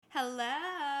Hello.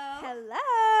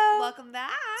 Hello. Welcome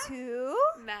back to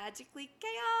Magically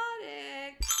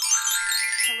Chaotic.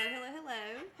 Hello.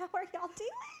 How are y'all doing?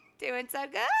 Doing so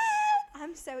good.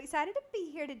 I'm so excited to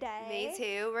be here today. Me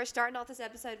too. We're starting off this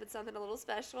episode with something a little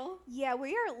special. Yeah,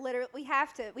 we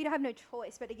don't have no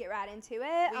choice but to get right into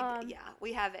it.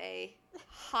 We have a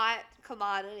hot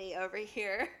commodity over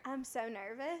here. I'm so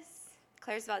nervous.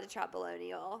 Claire's about to try bologna,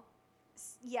 y'all.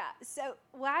 Yeah, so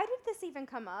why did this even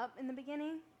come up in the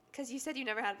beginning? Because you said you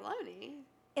never had bologna.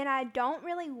 And I don't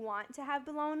really want to have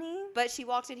bologna. But she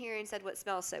walked in here and said, "What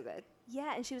smells so good?"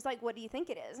 Yeah, and she was like, "What do you think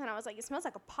it is?" And I was like, "It smells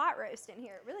like a pot roast in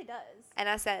here. It really does." And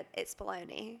I said, "It's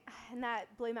bologna." And that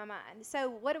blew my mind. So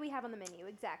what do we have on the menu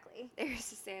exactly?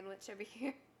 There's a sandwich over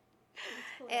here.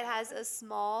 It has a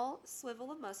small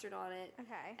swivel of mustard on it.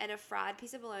 Okay. And a fried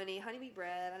piece of bologna, honey wheat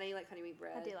bread. I know you like honey wheat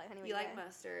bread. I do like honey wheat You bread. like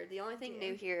mustard. The only thing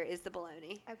new here is the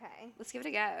bologna. Okay. Let's give it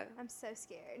a go. I'm so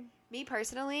scared. Me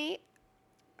personally,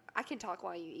 I can talk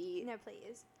while you eat. No,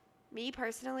 please. Me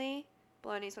personally,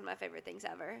 bologna is one of my favorite things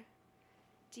ever.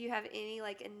 Do you have any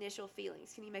initial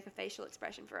feelings? Can you make a facial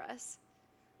expression for us?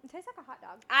 It tastes like a hot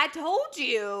dog. I told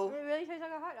you. It really tastes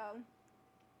like a hot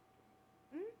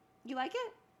dog. You like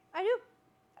it? I do.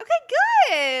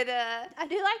 Okay, good. I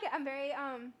do like it. I'm very,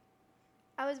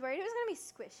 I was worried it was going to be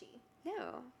squishy.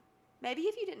 No. Maybe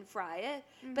if you didn't fry it,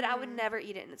 but I would never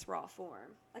eat it in its raw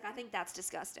form. I think that's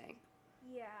disgusting.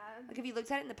 Yeah. If you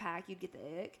looked at it in the pack, you'd get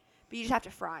the ick, but you just have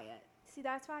to fry it. See,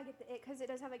 that's why I get the ick, because it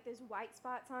does have, those white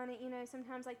spots on it,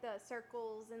 sometimes, the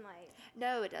circles and,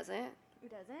 No, it doesn't. It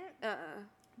doesn't? Uh-uh.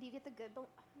 Do you get the good,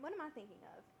 what am I thinking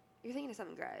of? You're thinking of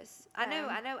something gross. I know.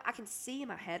 I can see in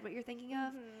my head what you're thinking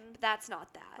of, but that's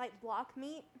not that. Like block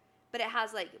meat? But it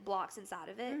has, blocks inside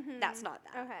of it. That's not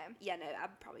that. Okay. Yeah, no, I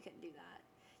probably couldn't do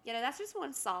that. That's just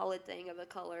one solid thing of a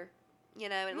color.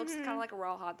 It looks kind of like a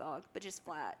raw hot dog, but just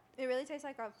flat. It really tastes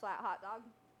like a flat hot dog.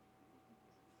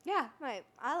 Yeah.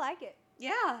 I like it.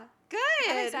 Yeah. Good.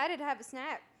 I'm excited to have a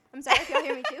snack. I'm sorry if y'all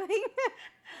hear me chewing.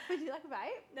 Would you like a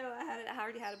bite? No, I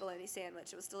already had a bologna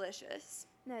sandwich. It was delicious.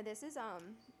 No, this is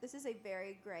a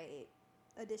very great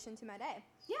addition to my day.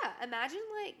 Yeah, imagine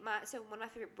one of my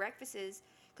favorite breakfasts,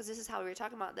 because this is how we were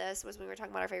talking about this, was when we were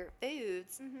talking about our favorite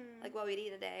foods, what we'd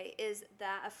eat today, is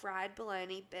that a fried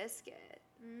bologna biscuit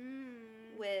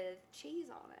with cheese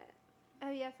on it. Oh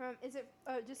yeah, is it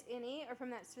just any or from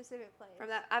that specific place? From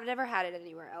that, I've never had it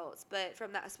anywhere else, but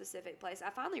from that specific place. I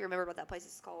finally remembered what that place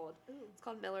is called. Ooh. It's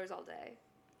called Miller's All Day.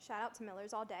 Shout out to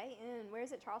Miller's All Day. And where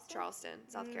is it, Charleston? Charleston,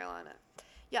 South Carolina.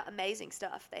 Yeah, amazing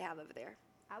stuff they have over there.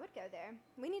 I would go there.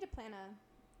 We need to plan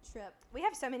a trip. We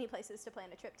have so many places to plan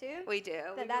a trip to. We do.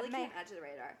 We that really may can't add to the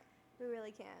radar. We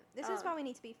really can't. This is why we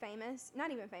need to be famous.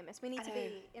 Not even famous. We need to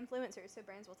be influencers so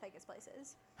brands will take us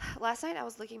places. Last night I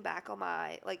was looking back on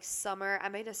my summer. I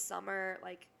made a summer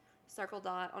circle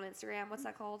dot on Instagram. What's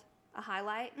that called? A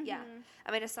highlight? Yeah.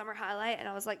 I made a summer highlight and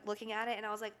I was looking at it and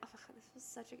I was like, oh my God, this was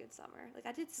such a good summer.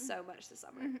 I did so much this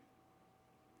summer.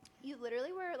 You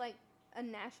literally were a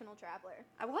national traveler.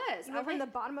 I was. You went from the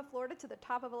bottom of Florida to the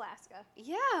top of Alaska.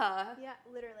 Yeah. Yeah,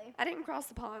 literally. I didn't cross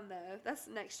the pond though. That's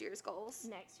next year's goals.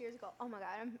 Next year's goal. Oh my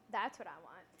God, that's what I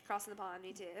want. Crossing the pond,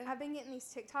 me too. I've been getting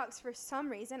these TikToks for some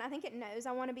reason. I think it knows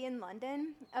I want to be in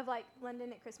London,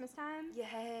 London at Christmas time.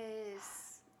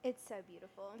 Yes. It's so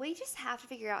beautiful. We just have to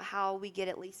figure out how we get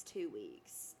at least 2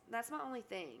 weeks. That's my only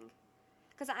thing.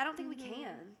 Because I don't think we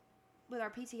can with our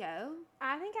PTO.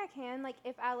 I think I can,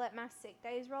 if I let my sick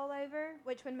days roll over,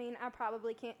 which would mean I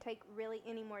probably can't take really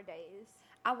any more days.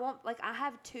 I won't, I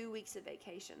have 2 weeks of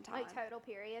vacation time. Total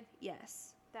period?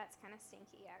 Yes. That's kind of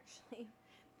stinky, actually.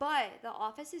 But the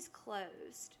office is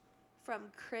closed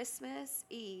from Christmas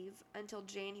Eve until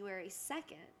January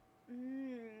 2nd.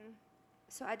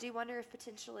 So I do wonder if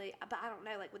potentially, but I don't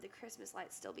know, would the Christmas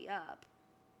lights still be up?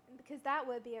 Because that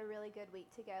would be a really good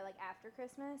week to go, after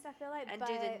Christmas, I feel like. And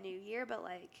do the New Year, but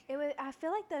it would. I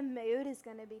feel like the mood is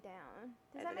going to be down.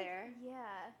 Over there?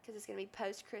 Yeah. Because it's going to be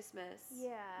post-Christmas.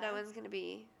 Yeah. No one's going to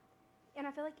be. And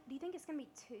I feel like, do you think it's going to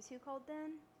be too cold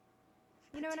then?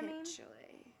 You know what I mean?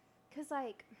 Potentially. Because,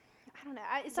 I don't know.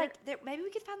 It's maybe we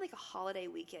could find, a holiday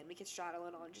weekend we could straddle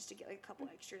it on just to get, a couple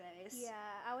extra days. Yeah,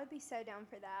 I would be so down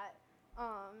for that.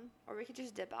 Or we could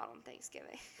just dip out on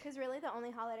Thanksgiving. Because really the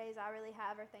only holidays I really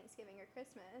have are Thanksgiving or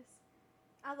Christmas.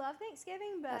 I love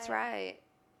Thanksgiving, but... That's right.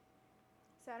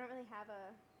 So I don't really have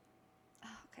a...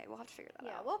 Oh, okay, we'll have to figure that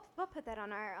out. Yeah, we'll put that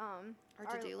on our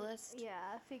to-do list.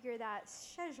 Yeah, figure that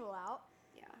schedule out.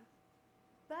 Yeah.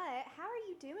 But how are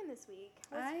you doing this week?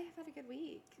 I've had a good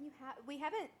week. We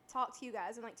haven't talked to you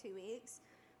guys in 2 weeks.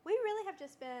 We really have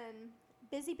just been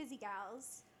busy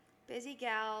gals. Busy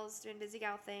gals doing busy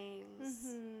gal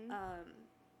things.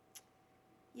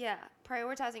 Yeah,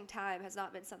 prioritizing time has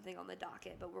not been something on the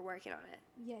docket, but we're working on it.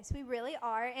 Yes, we really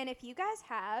are. And if you guys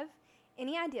have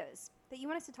any ideas that you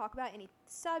want us to talk about, any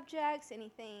subjects, any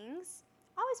things,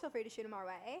 always feel free to shoot them our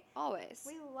way. Always.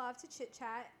 We love to chit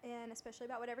chat, and especially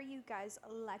about whatever you guys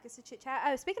like us to chit chat.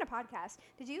 Oh, speaking of podcasts,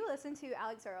 did you listen to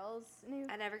Alex Earl's new?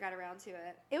 I never got around to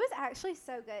it. It was actually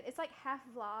so good. It's like half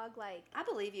vlog, like. I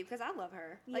believe you because I love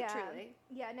her. Like, truly.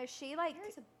 Yeah, no, she like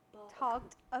There's a bug.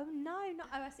 talked. Oh no, no!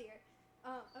 Oh, I see her.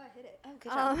 Oh, I hit it. Oh,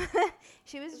 good job.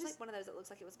 She was It was just like one of those that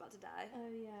looks like it was about to die. Oh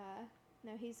yeah.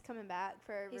 No, he's coming back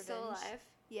for revenge. He's still alive.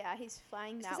 Yeah, he's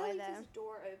flying that Because way I leave though. his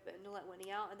door open to let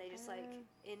Winnie out, and they just like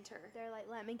enter. They're like,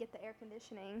 let me get the air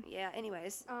conditioning. Yeah.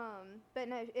 Anyways. But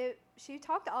no, she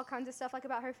talked all kinds of stuff like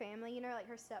about her family, you know, like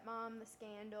her stepmom, the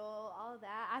scandal, all of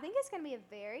that. I think it's gonna be a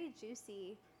very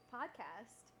juicy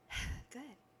podcast.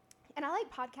 Good. And I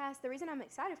like podcasts. The reason I'm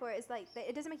excited for it is like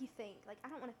it doesn't make you think. Like I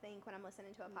don't want to think when I'm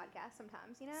listening to a podcast.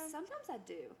 Sometimes, you know. Sometimes I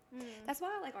do. That's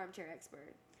why I like Armchair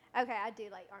Expert. Okay, I do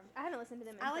like I haven't listened to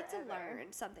them. I like to learn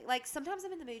something. Like sometimes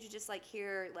I'm in the mood to just like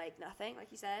hear like nothing,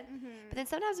 like you said. But then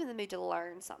sometimes I'm in the mood to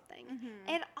learn something.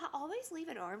 And I always leave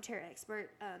an Armchair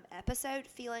Expert episode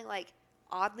feeling like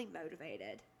oddly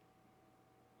motivated.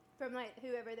 From like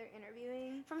whoever they're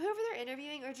interviewing. From whoever they're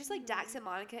interviewing, or just like Dax and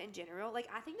Monica in general. Like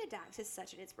I think that Dax is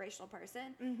such an inspirational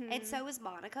person, and so is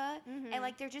Monica. And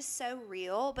like they're just so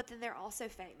real, but then they're also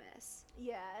famous.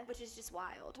 Yeah, which is just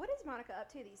wild. What is Monica up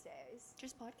to these days?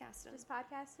 Just podcasting. Just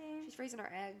podcasting. She's freezing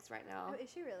her eggs right now. Oh,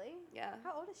 is she really? Yeah.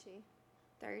 How old is she?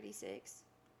 36.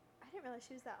 I didn't realize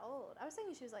she was that old. I was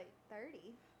thinking she was like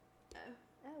 30. Oh.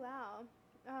 Oh wow.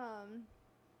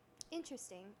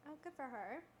 Interesting. Oh, good for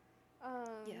her.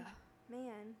 Yeah.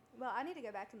 Man. Well, I need to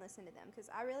go back and listen to them because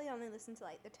I really only listen to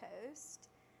like The Toast.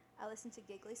 I listen to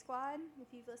Giggly Squad, if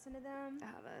you've listened to them. I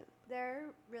haven't. They're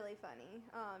really funny.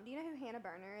 Do you know who Hannah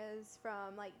Berner is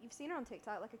from? Like, you've seen her on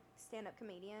TikTok, like a stand-up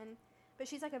comedian. But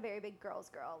she's like a very big girl's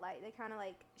girl. Like, they kind of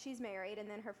like, she's married and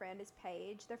then her friend is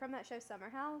Paige. They're from that show Summer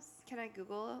House. Can I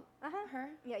Google her?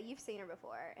 Yeah, you've seen her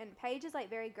before. And Paige is like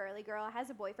very girly girl,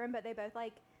 has a boyfriend, but they both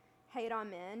like hate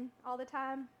on men all the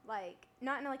time, like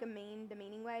not in like a mean,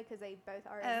 demeaning way because they both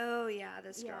are. Oh yeah,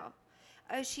 this girl.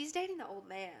 Oh, she's dating the old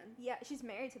man. Yeah, she's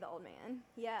married to the old man.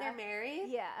 Yeah, they're married.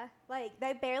 Yeah, like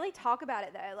they barely talk about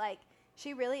it though. Like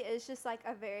she really is just like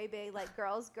a very big like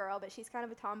girl's girl, but she's kind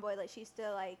of a tomboy. Like she's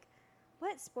still like,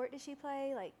 what sport does she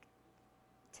play? Like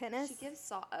tennis. She gives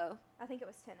oh. I think it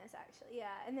was tennis actually.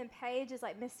 Yeah, and then Paige is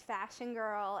like Miss Fashion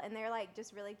Girl, and they're like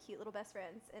just really cute little best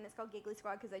friends, and it's called Giggly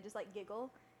Squad because they just like giggle.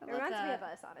 It reminds me of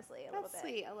us, honestly, a little bit. That's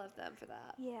sweet. I love them for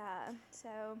that. Yeah. So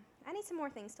I need some more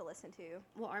things to listen to.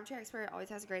 Well, Armchair Expert always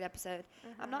has a great episode.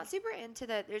 I'm not super into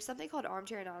there's something called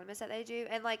Armchair Anonymous that they do.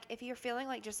 And, like, if you're feeling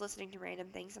like just listening to random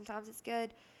things, sometimes it's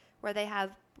good where they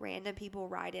have random people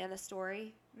write in a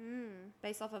story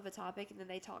based off of a topic, and then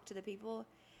they talk to the people.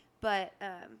 But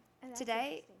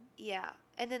today, yeah.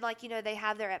 And then, like, you know, they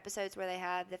have their episodes where they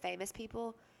have the famous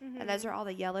people. And those are all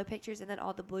the yellow pictures, and then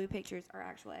all the blue pictures are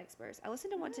actual experts. I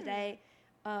listened to one today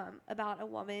about a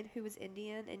woman who was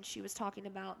Indian, and she was talking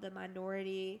about the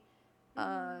minority,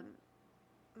 what's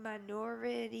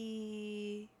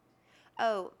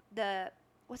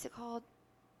it called?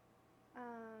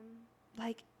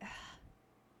 Like,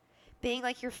 being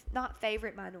like your not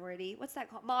favorite minority. What's that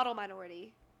called? Model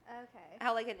minority. Okay.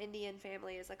 How like an Indian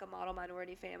family is like a model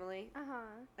minority family.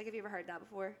 Like, have you ever heard that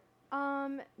before?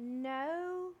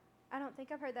 No, I don't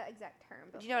think I've heard that exact term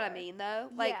before. Do you know what I mean, though?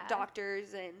 Like,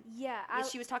 doctors and... Yeah.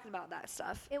 she was talking about that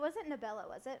stuff. It wasn't Nabella,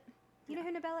 was it? You know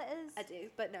who Nabella is? I do,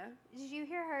 but no. Did you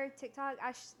hear her TikTok?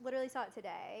 I literally saw it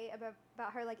today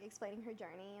about her, like, explaining her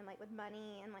journey and, like, with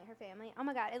money and, like, her family. Oh,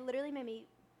 my God. It literally made me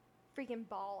freaking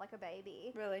bawl like a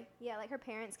baby. Really? Yeah, like, her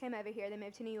parents came over here. They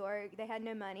moved to New York. They had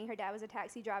no money. Her dad was a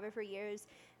taxi driver for years.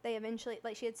 They eventually,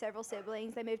 like, she had several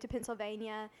siblings. They moved to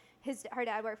Pennsylvania. Her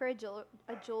dad worked for a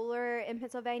jeweler in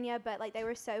Pennsylvania, but, like, they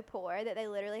were so poor that they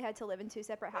literally had to live in 2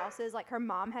 separate houses. Like, her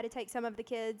mom had to take some of the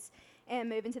kids and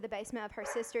move into the basement of her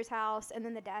sister's house, and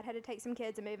then the dad had to take some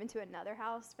kids and move into another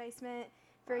house basement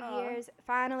for years.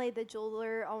 Finally, the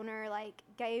jeweler owner, like,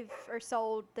 gave or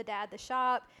sold the dad the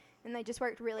shop, and they just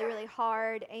worked really, really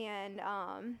hard, and,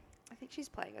 I think she's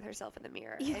playing with herself in the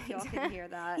mirror, if y'all can hear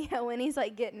that. Yeah, Winnie's,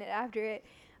 like, getting it after it.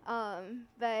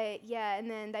 But yeah, and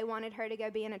then they wanted her to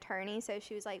go be an attorney, so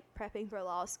she was like prepping for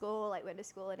law school, like went to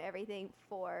school and everything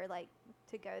for like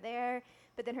to go there.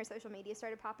 But then her social media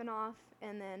started popping off,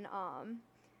 and then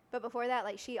but before that,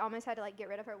 like she almost had to like get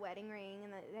rid of her wedding ring,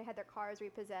 and they had their cars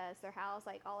repossessed, their house,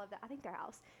 like all of that. I think their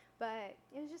house, but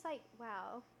it was just like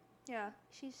wow, yeah,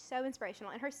 she's so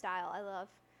inspirational, and her style I love.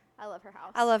 I love her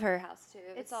house. I love her house too.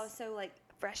 It's It's- always so like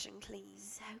fresh and clean.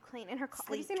 So clean. And her car.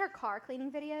 Have you Sleek. seen her car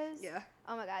cleaning videos? Yeah.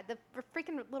 Oh my god, the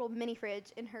freaking little mini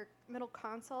fridge in her middle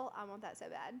console. I want that so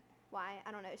bad. Why?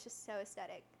 I don't know. It's just so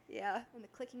aesthetic. Yeah. And the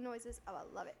clicking noises. Oh,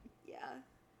 I love it. Yeah.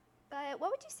 But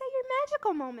what would you say your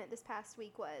magical moment this past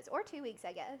week was, or 2 weeks,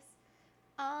 I guess?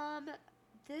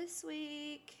 This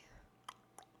week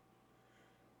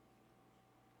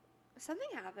something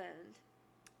happened.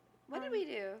 What did we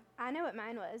do? I know what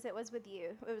mine was. It was with you.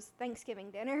 It was Thanksgiving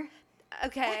dinner.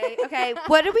 Okay.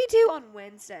 What did we do on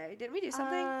Wednesday? Didn't we do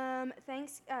something?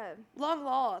 Long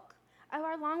walk. Oh,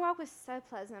 our long walk was so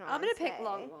pleasant on I'm gonna pick Wednesday.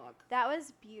 long walk. That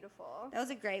was beautiful. That was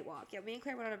a great walk. Yeah, me and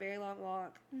Claire went on a very long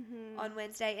walk Mm-hmm. on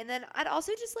Wednesday, and then I'd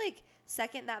also just like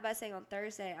second that by saying on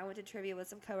Thursday I went to trivia with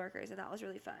some coworkers, and that was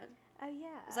really fun. Oh, yeah.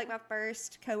 It was like my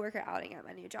first coworker outing at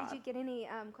my new job. Did you get any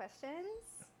questions?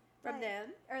 From Like- them?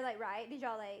 Or, like, right? Did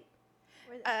y'all, like...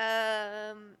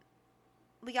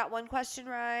 We got one question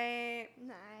right.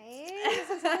 Nice.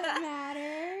 That's all that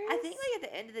matters. I think like at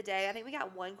the end of the day, I think we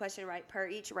got one question right per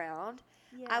each round.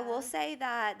 Yeah. I will say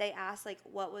that they asked like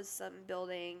what was some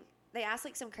building. They asked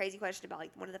like some crazy question about like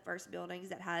one of the first buildings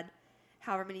that had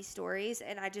however many stories,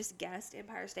 and I just guessed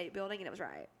Empire State Building, and it was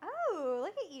right. Oh,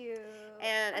 look at you.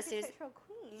 And as soon as Architectural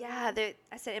queen. yeah,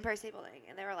 I said Empire State Building,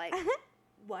 and they were like,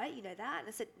 "What? You know that?" And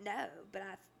I said, "No, but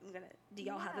I'm gonna. Do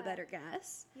y'all have a Yeah. better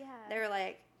guess?" Yeah. They were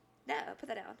like, "No, put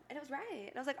that down," and it was right.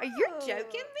 And I was like, "Are you Oh.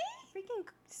 joking me?" Freaking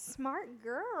smart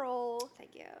girl.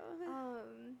 Thank you.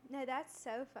 No, that's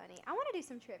so funny. I want to do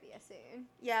some trivia soon.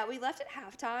 Yeah, we left at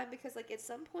halftime because like at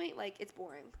some point like it's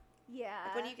boring. Yeah.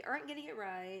 Like when you aren't getting it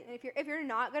right. And if you're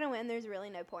not gonna win, there's really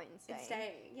no point in staying. And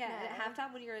staying. Yeah. And at No.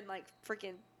 halftime when you're in like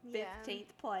freaking Yeah.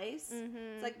 15th place, Mm-hmm.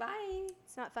 it's like bye.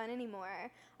 It's not fun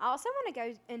anymore. I also want to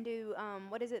go and do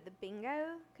what is it, the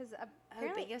bingo? Because Oh,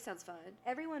 apparently bingo sounds fun.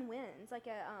 everyone wins like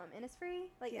a Innisfree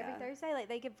like Yeah. every Thursday. Like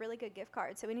they give really good gift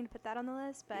cards, so we need to put that on the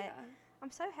list. But yeah.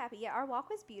 I'm so happy. Yeah, our walk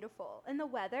was beautiful, and the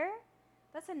weather.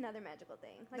 That's another magical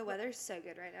thing. Like The weather's so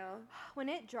good right now. when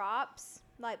it drops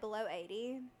like below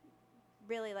 80,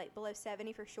 really like below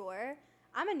 70 for sure.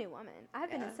 I'm a new woman. I've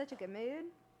been in Yeah. such a good mood.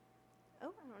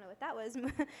 Oh, I don't know what that was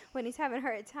when he's having a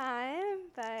hard time,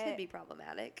 but Could be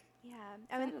problematic. yeah,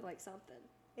 I mean Sounded like something.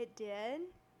 it did.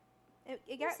 It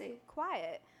We'll got see.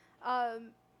 quiet,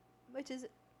 which is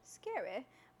scary.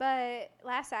 But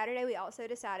last Saturday, we also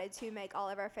decided to make all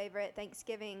of our favorite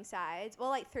Thanksgiving sides. Well,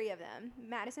 like 3 of them.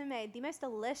 Madison made the most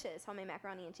delicious homemade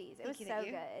macaroni and cheese. It was so Thank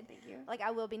you. good. Thank you. Like, I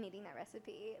will be needing that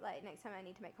recipe. Like, next time I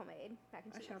need to make homemade mac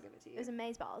and I cheese. shall give it to you. It was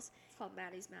amaze balls. It's called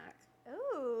Maddie's Mac.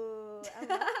 Ooh, I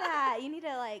love that. You need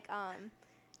to, like,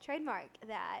 trademark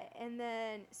that. And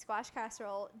then squash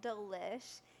casserole,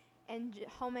 delish. And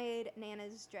homemade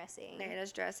Nana's dressing.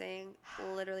 Nana's dressing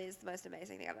literally is the most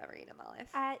amazing thing I've ever eaten in my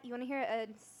life. You want to hear a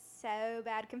so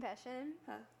bad confession?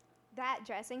 Huh? That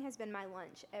dressing has been my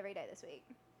lunch every day this week.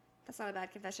 That's not a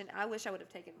bad confession. I wish I would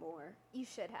have taken more. You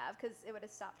should have, because it would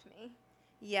have stopped me.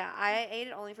 Yeah, I ate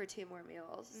it only for 2 more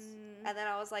meals. Mm. And then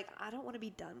I was like, I don't want to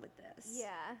be done with this. Yeah.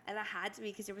 And I had to be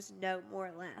because there was no more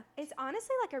left. It's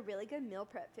honestly like a really good meal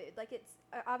prep food. Like it's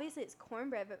obviously it's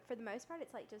cornbread, but for the most part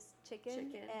it's like just chicken,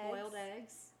 Boiled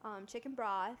eggs. chicken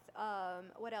broth,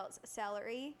 what else?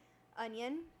 Celery,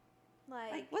 onion.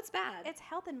 Like, what's bad? It's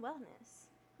health and wellness.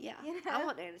 Yeah. you I know?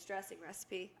 want Nana's dressing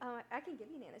recipe. I can give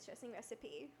you Nana's dressing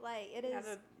recipe. Like it We is. have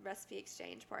a recipe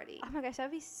exchange party. Oh my gosh, that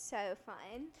would be so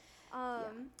fun.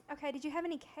 Okay, did you have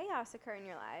any chaos occur in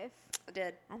your life? I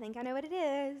did. I think I know what it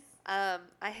is.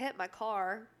 I hit my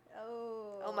car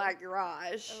Oh. on my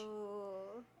garage.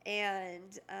 Oh.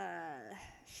 And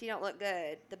she don't look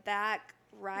good. The back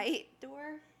right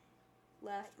door,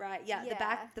 left, right. Yeah, the Yeah.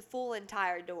 back, the full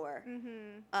entire door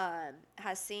Mm-hmm.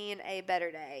 has seen a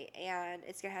better day, and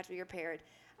it's going to have to be repaired.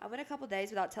 I went a couple days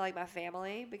without telling my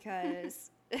family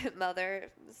because mother,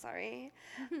 sorry.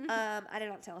 I did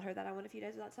not tell her that I went a few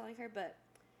days without telling her, but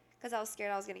because I was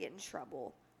scared I was going to get in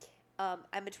trouble. I'm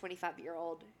a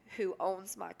 25-year-old who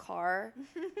owns my car.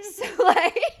 So,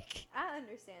 like, I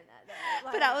understand that,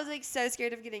 though. but I was, like, so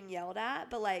scared of getting yelled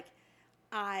at. But, like,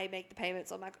 I make the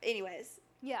payments on my – anyways.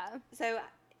 Yeah. So,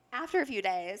 after a few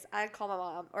days, I call my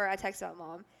mom – or I text my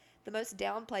mom the most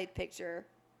downplayed picture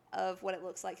of what it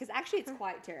looks like. Because, actually, it's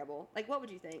quite terrible. Like, what would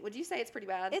you think? Would you say it's pretty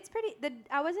bad? It's pretty.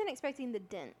 I wasn't expecting the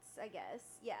dents, I guess.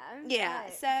 Yeah. Yeah.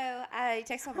 but- So, I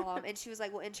text my mom, and she was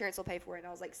like, well, insurance will pay for it. And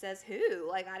I was like, says who?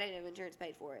 Like, I didn't know insurance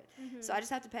paid for it. Mhm. So, I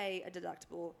just have to pay a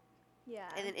deductible. Yeah.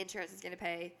 And then insurance is going to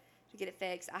pay to get it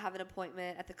fixed. I have an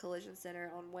appointment at the collision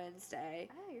center on Wednesday.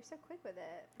 Oh, you're so quick with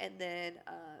it. And then,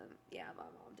 yeah, my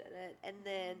mom did it. And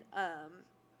then I'm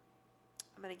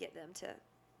going to get them to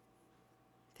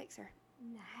fix her.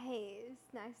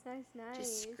 Nice.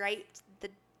 Just scraped the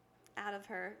out of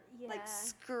her. Yeah. Like,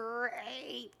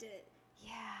 scraped it.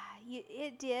 Yeah,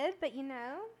 it did, but you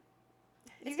know,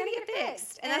 It's going to get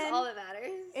fixed. And that's all that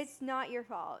matters. It's not your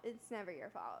fault. It's never your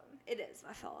fault. It is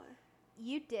my fault.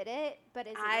 You did it, but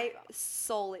it's your fault.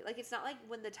 Solely, like, it's not like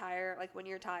when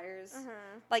your tires,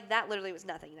 like, that literally was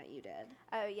nothing that you did.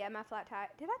 Oh, yeah, my flat tire.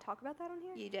 Did I talk about that on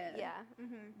here? You did. Yeah.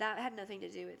 That had nothing to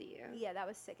do with you. Yeah, that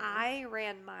was sick. I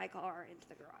ran my car into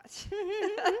the garage.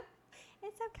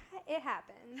 It's okay. It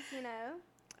happens, you know?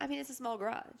 I mean, it's a small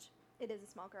garage. It is a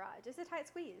small garage. It's a tight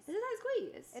squeeze. It's a tight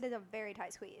squeeze. It is a very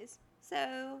tight squeeze.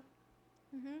 So,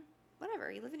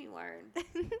 whatever. You live and you learn.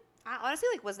 I honestly,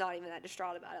 like, was not even that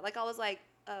distraught about it. Like, I was like,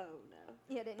 oh, no.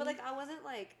 Yeah, didn't But, you? like, I wasn't,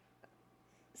 like,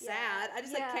 sad. Yeah. I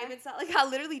just, like, came inside. Like, I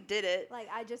literally did it. Like,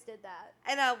 I just did that.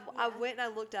 And I went and I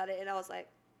looked at it, and I was like,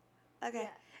 okay.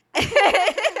 Yeah.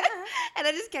 And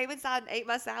I just came inside and ate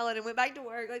my salad and went back to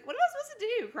work. Like, what am I supposed to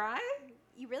do? Cry?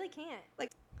 You really can't.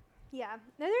 Like, yeah.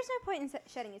 No, there's no point in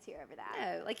shedding a tear over that.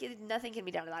 no. Like, nothing can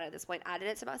be done about it at this point. I did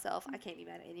it to myself. I can't be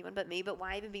mad at anyone but me. But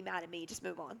why even be mad at me? Just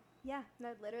move on. Yeah. No,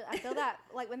 literally. I feel that,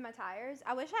 like, with my tires.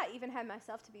 I wish I even had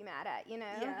myself to be mad at, you know?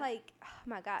 Yeah. Like, oh,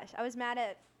 my gosh. I was mad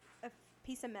at a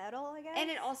piece of metal, I guess. And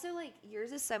it also, like,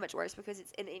 yours is so much worse because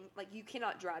it's like, you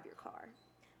cannot drive your car.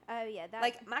 Oh, yeah. That,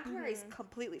 Like, my car is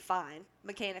completely fine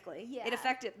mechanically. Yeah. It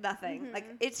affected nothing. Like,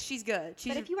 she's good.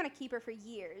 but if you want to keep her for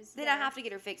years, then I have to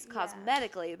get her fixed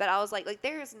cosmetically. But I was like,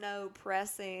 there's no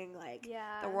pressing, like,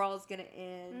 the world's going to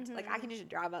end. Like, I can just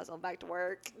drive myself back to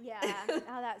work. Yeah. Oh,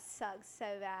 that sucks so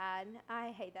bad. I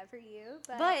hate that for you.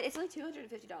 But it's only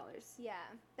 $250. Yeah.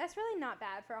 That's really not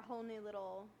bad for a whole new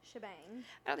little shebang.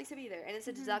 I don't think so either. And it's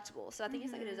a deductible. So I think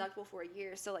it's like a deductible for a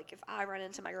year. So, like, if I run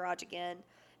into my garage again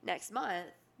next month,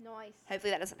 nice.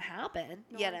 hopefully that doesn't happen,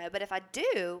 you know. But if I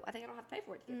do, I think I don't have to pay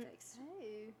for it to get fixed.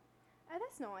 Oh,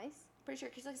 that's nice. Pretty sure,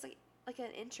 because it's like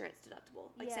an insurance deductible.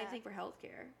 Like, same thing for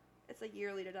healthcare. It's a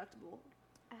yearly deductible.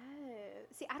 Oh.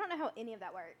 See, I don't know how any of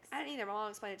that works. I didn't either. My mom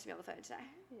explained it to me on the phone today.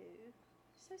 Oh.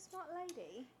 So smart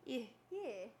lady. Yeah.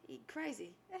 Yeah.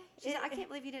 Crazy. She's like, I can't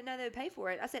believe you didn't know they would pay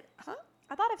for it. I said, huh?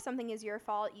 I thought if something is your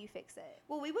fault, you fix it.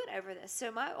 Well, we went over this.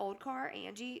 So my old car,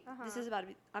 Angie, this is about to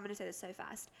be, I'm going to say this so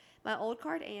fast. My old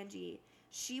car, Angie,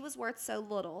 she was worth so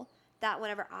little that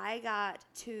whenever I got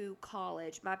to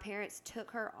college, my parents took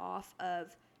her off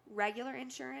of regular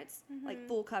insurance, like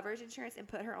full coverage insurance, and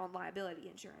put her on liability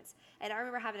insurance. And I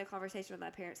remember having a conversation with my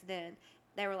parents then.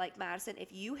 They were like, Madison,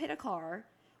 if you hit a car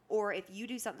or if you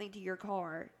do something to your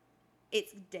car,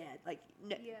 it's dead. Like,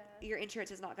 no, your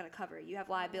insurance is not going to cover it. You have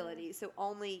liability, so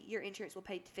only your insurance will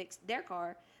pay to fix their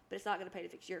car, but it's not going to pay to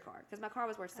fix your car. Because my car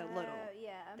was worth so little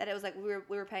that it was like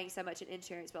we were paying so much in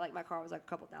insurance, but like my car was like a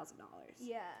couple $1,000s.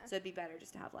 Yeah. So it'd be better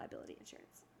just to have liability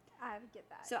insurance. I get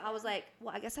that. So I was like,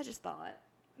 well, I guess I just thought.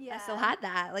 Yeah. I still had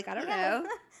that. Like, I don't know.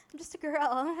 I'm just a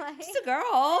girl. Like, Just a girl.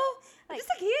 I'm like, just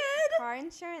a kid. Car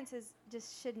insurance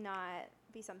should not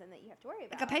be something that you have to worry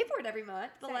about. Like, I pay for it every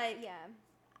month, but yeah.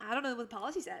 I don't know what the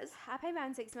policy says. I pay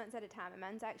mine 6 months at a time, and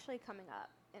mine's actually coming up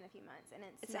in a few months, and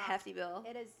it's a hefty bill.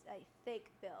 It is a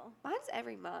thick bill. Mine's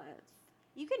every month.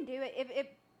 You can do it if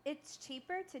it's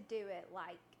cheaper to do it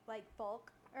like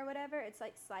bulk or whatever. It's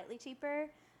like slightly cheaper.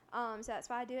 So that's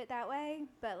why I do it that way.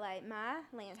 But like my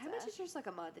Lanza, how much is yours like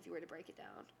a month if you were to break it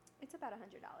down? It's about $100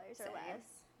 or less.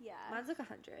 Yeah. Mine's like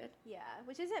 $100. Yeah,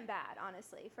 which isn't bad,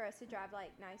 honestly, for us to drive like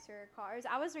nicer cars.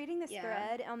 I was reading this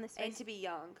thread on this. And to be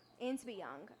young. And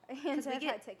to have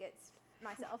had tickets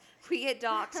myself. We get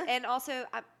docked, and also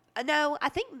I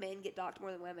think men get docked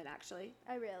more than women actually.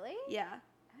 Oh really? Yeah.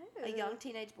 Oh. A young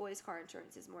teenage boy's car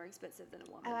insurance is more expensive than a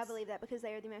woman's. Oh, I believe that because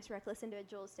they are the most reckless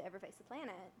individuals to ever face the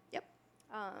planet. Yep.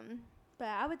 But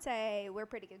I would say we're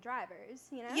pretty good drivers,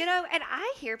 you know? You know, and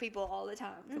I hear people all the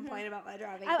time complain about my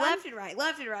driving. Oh, left and right,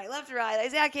 left and right, left and right. They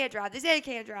say I can't drive. They say I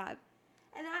can't drive.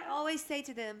 And I always say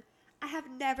to them, I have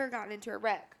never gotten into a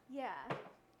wreck. Yeah.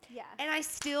 Yeah. And I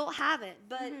still haven't.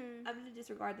 But I'm going to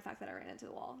disregard the fact that I ran into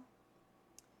the wall.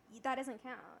 That doesn't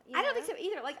count. I don't think so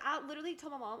either. Like, I literally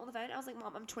told my mom on the phone, I was like,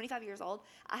 Mom, I'm 25 years old.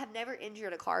 I have never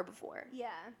injured a car before. Yeah.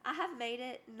 I have made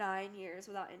it 9 years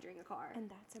without injuring a car. And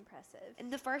that's impressive.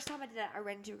 And the first time I did that, I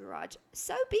ran into a garage.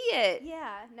 So be it.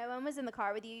 Yeah. No one was in the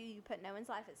car with you. You put no one's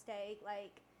life at stake.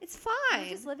 Like, it's fine. you're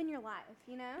just living your life,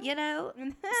 you know? You know,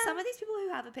 some of these people who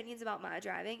have opinions about my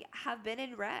driving have been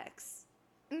in wrecks.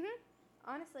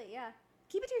 Honestly, yeah.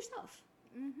 Keep it to yourself.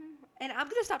 And I'm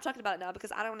going to stop talking about it now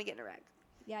because I don't want to get in a wreck.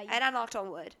 Yeah. And I knocked on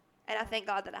wood. And I thank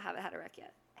God that I haven't had a wreck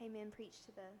yet. Amen. Preach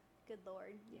to the good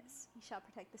Lord. Yes. He shall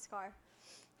protect the scar.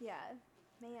 Yeah.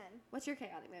 Man. What's your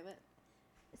chaotic moment?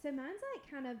 So mine's like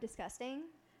kind of disgusting.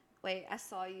 Wait, I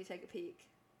saw you take a peek.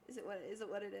 Is it what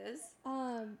it is?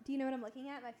 Do you know what I'm looking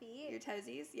at? My feet? Your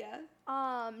toesies, yeah.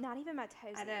 Not even my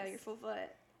toesies. I know, your full foot.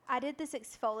 I did this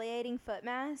exfoliating foot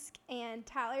mask, and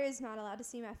Tyler is not allowed to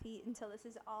see my feet until this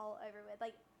is all over with.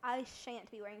 Like, I shan't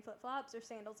be wearing flip-flops or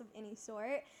sandals of any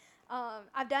sort.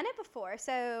 I've done it before,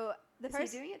 so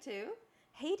Is he doing it too?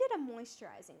 He did a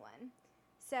moisturizing one.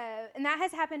 So, and that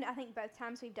has happened, I think, both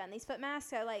times we've done these foot masks.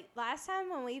 So, like, last time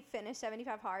when we finished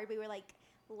 75 Hard, we were like,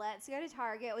 let's go to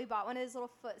Target. We bought one of those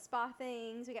little foot spa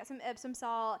things. We got some Epsom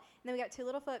salt, and then we got 2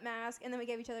 little foot masks, and then we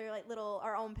gave each other, like,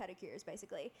 our own pedicures,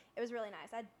 basically. It was really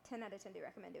nice. I'd 10 out of 10 do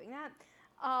recommend doing that.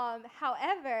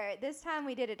 However, this time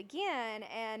we did it again,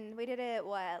 and we did it,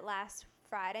 last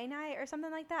Friday night or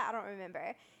something like that? I don't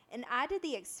remember. And I did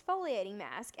the exfoliating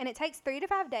mask, and it takes 3 to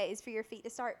 5 days for your feet to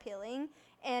start peeling.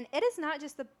 And it is not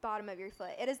just the bottom of your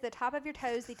foot. It is the top of your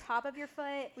toes, the top of your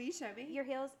foot. Will you show me? Your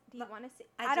heels. Do you want to see?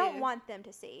 I don't want them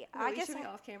to see. No, I guess show me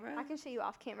off camera? I can show you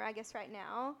off camera, I guess, right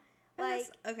now. Like,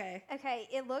 okay. Okay,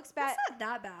 it looks bad. It's not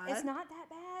that bad. It's not that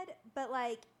bad, but,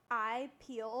 like, I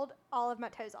peeled all of my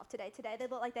toes off today. Today they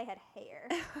look like they had hair.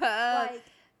 Like,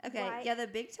 okay, right? yeah, the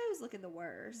big toe's looking the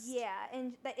worst. Yeah,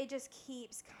 and it just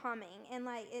keeps coming. And,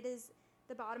 like, it is...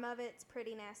 The bottom of it's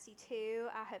pretty nasty too.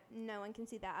 I hope no one can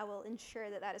see that. I will ensure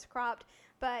that that is cropped.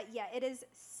 But yeah, it is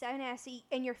so nasty,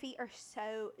 and your feet are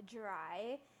so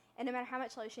dry. And no matter how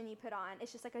much lotion you put on,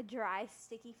 it's just like a dry,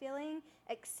 sticky feeling,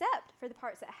 except for the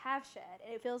parts that have shed.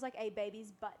 And it feels like a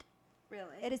baby's butt.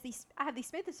 Really? It is I have the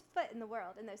smoothest foot in the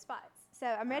world in those spots. So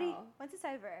I'm ready. Once it's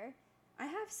over. I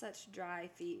have such dry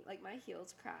feet. Like, my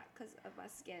heels crack because of my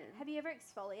skin. Have you ever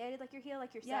exfoliated, like, your heel,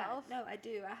 like, yourself? Yeah, no, I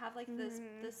do. I have, like,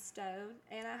 the stone,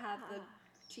 and I have the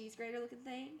cheese grater looking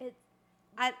thing.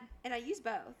 And I use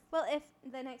both. Well, if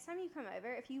the next time you come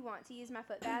over, if you want to use my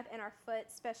foot bath and our foot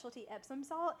specialty Epsom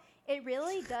salt, it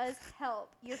really does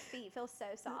help your feet feel so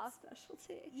soft. That's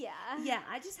specialty. Yeah. Yeah,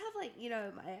 I just have, like,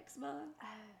 my eczema.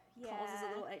 Yeah. Causes a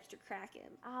little extra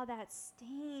cracking. Oh, that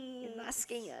stinks. In my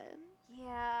skin.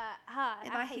 Yeah.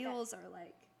 And my heels are,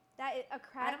 like... A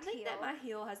cracked I don't think heel. that my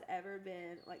heel has ever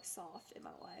been, like, soft in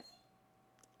my life.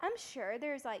 I'm sure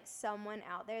there's, like, someone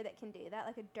out there that can do that,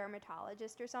 like a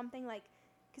dermatologist or something, like...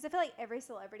 Because I feel like every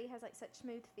celebrity has, like, such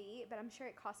smooth feet, but I'm sure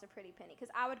it costs a pretty penny.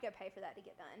 Because I would go pay for that to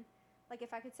get done. Like,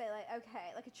 if I could say, like,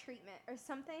 okay, like a treatment or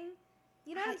something.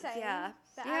 You know what I'm saying? Yeah.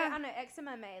 But yeah. I don't know.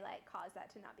 Eczema may, like, cause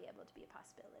that to not be able to be a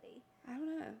possibility. I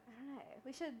don't know.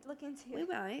 We should look into We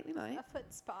might. a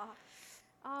foot spa.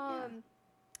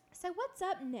 So what's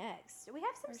up next? We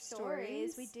have some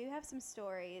stories. We do have some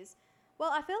stories.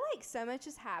 Well, I feel like so much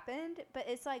has happened, but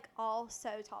it's, like, all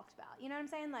so talked about. You know what I'm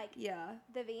saying? Like, yeah.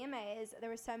 The VMAs, there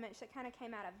was so much that kind of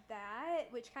came out of that,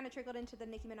 which kind of trickled into the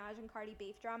Nicki Minaj and Cardi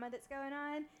beef drama that's going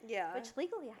on. Yeah. Which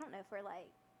legally, I don't know if we're, like,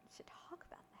 should talk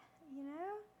about that, you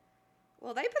know?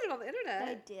 Well, they put it on the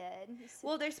internet. They did.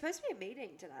 Well, there's supposed to be a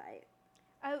meeting tonight.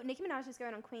 Oh, Nicki Minaj is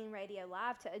going on Queen Radio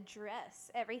Live to address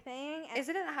everything.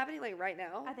 Isn't it happening, like, right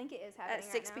now? I think it is happening at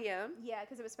 6 right now. p.m.? Yeah,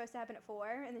 because it was supposed to happen at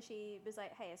 4, and then she was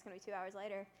like, hey, it's going to be 2 hours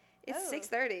later. It's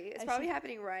 6:30. It's probably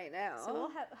happening right now. So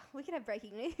we could have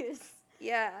breaking news.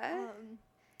 Yeah.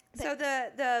 So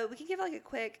we can give, like, a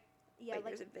quick... Yeah, like,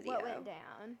 like, there's a video. what went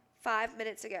down. 5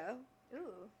 minutes ago.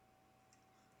 Ooh.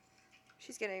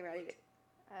 She's getting ready to...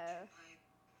 Oh.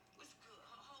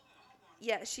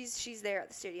 Yeah, she's there at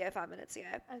the studio 5 minutes ago.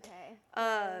 Okay. For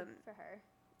her.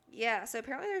 Yeah, so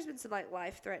apparently there's been some, like,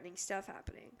 life-threatening stuff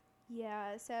happening.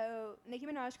 Yeah, so Nicki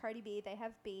Minaj, Cardi B, they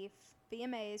have beef.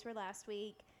 VMAs were last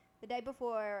week. The day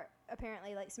before,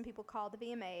 apparently, like, some people called the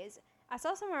VMAs. I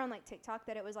saw somewhere on, like, TikTok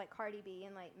that it was, like, Cardi B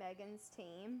and, like, Megan's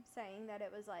team saying that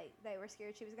it was, like, they were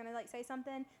scared she was going to, like, say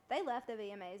something. They left the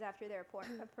VMAs after their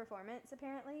performance,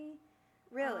 apparently.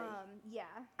 Really? Yeah.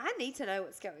 I need to know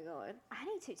what's going on. I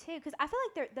need to, too, because I feel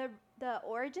like the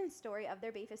origin story of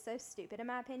their beef is so stupid, in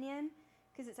my opinion,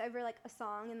 because it's over, like, a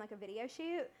song and, like, a video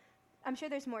shoot. I'm sure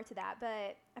there's more to that,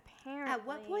 but apparently... At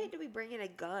what point do we bring in a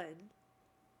gun?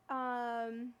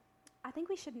 I think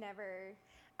we should never...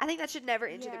 I think that should never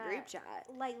enter the group chat.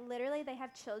 Like, literally, they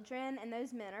have children, and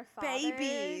those men are fathers.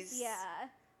 Babies. Yeah.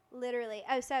 Literally.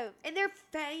 Oh, so... And they're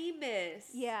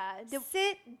famous. Yeah.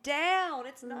 Sit down.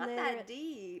 It's not that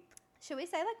deep. Should we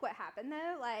say, like, what happened,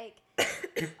 though? Like,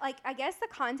 like, I guess the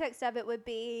context of it would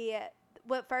be...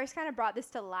 What first kind of brought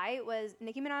this to light was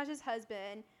Nicki Minaj's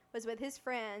husband was with his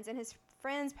friends, and his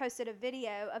friends posted a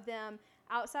video of them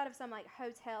outside of some, like,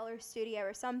 hotel or studio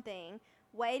or something,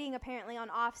 waiting apparently on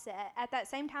Offset. At that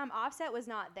same time, Offset was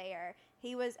not there.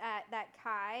 He was at that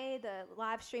Kai, the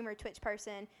live streamer Twitch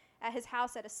person, at his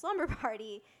house at a slumber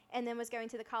party, and then was going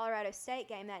to the Colorado State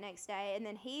game that next day. And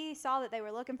then he saw that they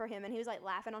were looking for him, and he was like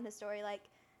laughing on his story, like,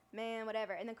 man,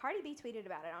 whatever. And then Cardi B tweeted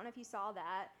about it. I don't know if you saw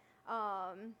that.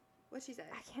 What'd she say?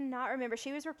 I cannot remember.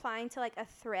 She was replying to like a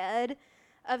thread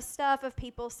of stuff of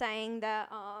people saying that,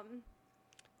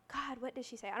 God, what did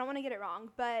she say? I don't want to get it wrong,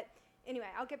 but anyway,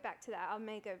 I'll get back to that. I'll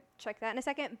go check that in a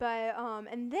second. But,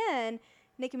 and then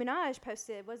Nicki Minaj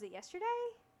posted, was it yesterday?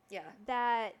 Yeah.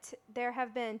 That there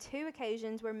have been 2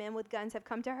 occasions where men with guns have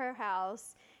come to her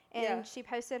house, and she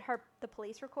posted the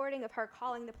police recording of her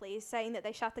calling the police, saying that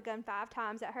they shot the gun 5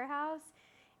 times at her house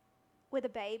with a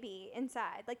baby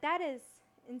inside. Like, that is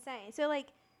insane. So, like,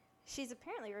 she's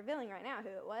apparently revealing right now who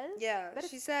it was. Yeah,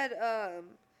 she said,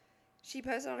 she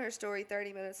posted on her story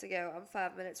 30 minutes ago, I'm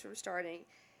 5 minutes from starting.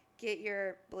 Get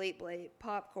your bleep bleep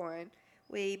popcorn.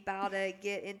 We about to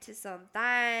get into some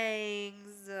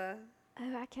things.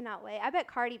 Oh, I cannot wait. I bet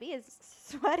Cardi B is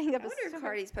sweating up I a wonder if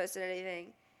Cardi's posted anything.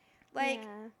 Like,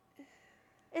 yeah.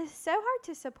 It's so hard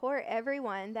to support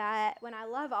everyone that when I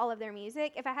love all of their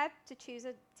music, if I had to choose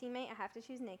a teammate, I have to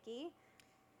choose Nicki.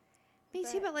 Me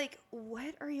too, but like,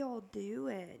 what are y'all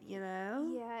doing, you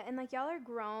know? Yeah, and like, y'all are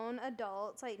grown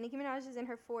adults. Like, Nicki Minaj is in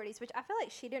her 40s, which I feel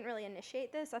like she didn't really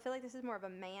initiate this. I feel like this is more of a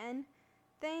man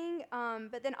thing.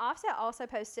 But then Offset also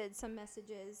posted some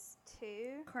messages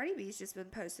too. Cardi B's just been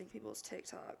posting people's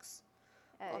TikToks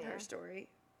on her story.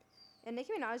 And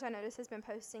Nicki Minaj, I noticed, has been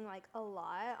posting like a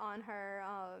lot on her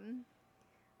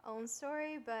own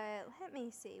story. But let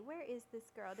me see, where is this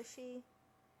girl? Does she?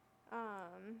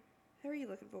 Who are you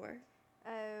looking for?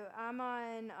 Oh, I'm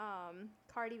on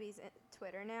Cardi B's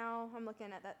Twitter now. I'm looking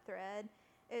at that thread.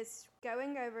 It's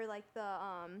going over like the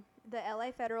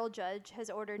LA federal judge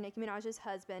has ordered Nicki Minaj's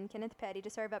husband, Kenneth Petty, to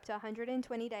serve up to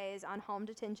 120 days on home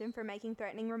detention for making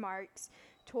threatening remarks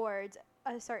towards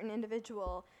a certain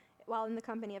individual while in the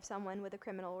company of someone with a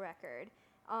criminal record.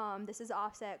 This is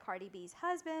Offset, Cardi B's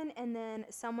husband, and then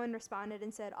someone responded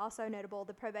and said, also notable,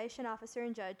 the probation officer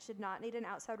and judge should not need an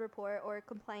outside report or a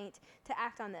complaint to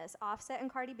act on this. Offset and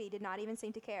Cardi B did not even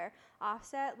seem to care.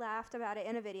 Offset laughed about it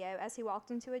in a video as he walked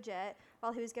into a jet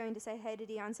while he was going to say hey to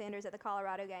Deion Sanders at the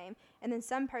Colorado game. And then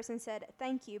some person said,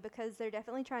 thank you, because they're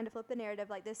definitely trying to flip the narrative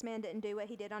like this man didn't do what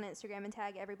he did on Instagram and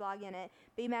tag every blog in it.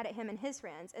 Be mad at him and his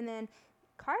friends. And then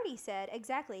Cardi said,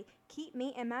 exactly, keep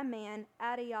me and my man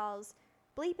out of y'all's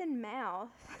bleeping mouth.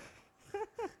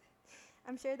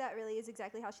 I'm sure that really is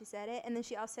exactly how she said it. And then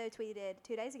she also tweeted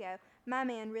 2 days ago, my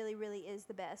man really, really is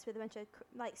the best, with a bunch of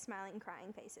like smiling and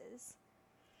crying faces.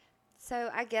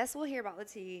 So I guess we'll hear about the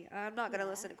tea. I'm not going to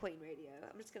listen to Queen Radio.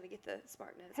 I'm just going to get the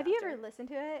smart notes. Have you ever listened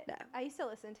to it? No. I used to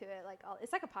listen to it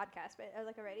it's like a podcast, but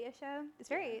like a radio show. It's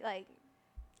very like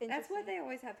interesting. That's what they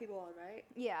always have people on, right?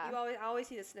 Yeah. I always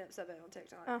see the snips of it on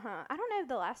TikTok. I don't know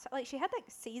the last, like, she had like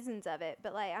seasons of it,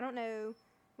 but like I don't know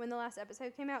when the last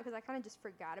episode came out because I kind of just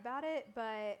forgot about it.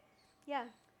 But yeah,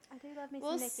 I do love me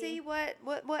some Nicki. We'll see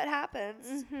what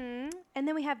happens. And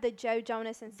then we have the Joe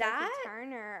Jonas and Sophie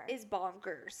Turner. Is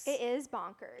bonkers. It is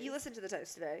bonkers. You listened to the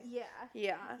toast today. Yeah.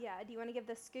 Yeah. Yeah. Do you want to give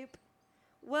the scoop?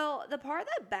 Well, the part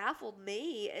that baffled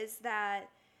me is that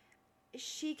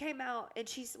she came out and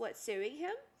she's suing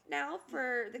him now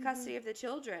for the custody of the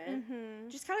children.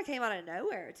 Just kind of came out of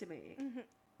nowhere to me.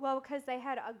 Well, because they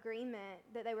had agreement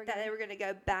that they were going to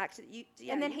go back to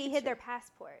and then he hid their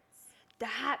passports.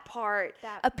 That part.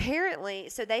 Apparently,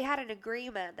 so they had an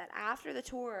agreement that after the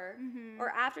tour, or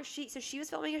after she was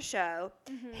filming a show,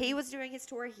 he was doing his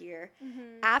tour here.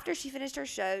 After she finished her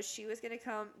show, she was going to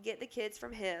come get the kids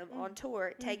from him on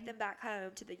tour, take them back home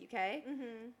to the UK.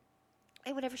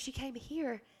 And whenever she came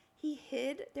here, he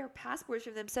hid their passports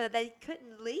from them so that they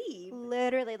couldn't leave.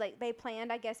 Literally, like, they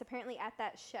planned, I guess, apparently at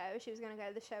that show, she was going to go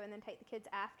to the show and then take the kids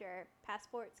after.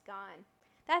 Passports gone.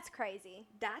 That's crazy.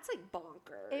 That's, like,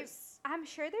 bonkers. I'm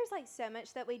sure there's, like, so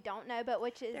much that we don't know, but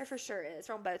which is... There for sure is,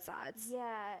 from both sides.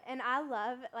 Yeah, and I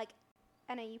love, like,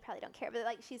 I know you probably don't care, but,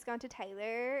 like, she's gone to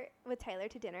Taylor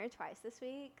to dinner twice this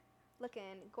week, looking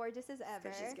gorgeous as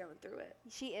ever. So she's going through it.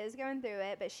 She is going through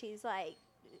it, but she's, like...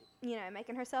 you know,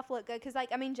 making herself look good. Because, like,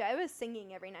 I mean, Joe is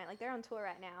singing every night. Like, they're on tour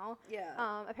right now.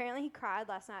 Yeah. Apparently he cried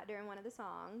last night during one of the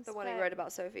songs. The one he wrote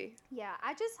about Sophie. Yeah.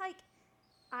 I just, like,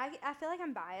 I feel like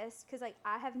I'm biased because, like,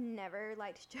 I have never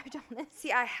liked Joe Jonas.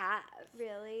 See, I have.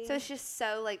 Really? So it's just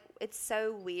so, like, it's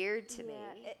so weird to me.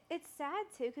 It's sad,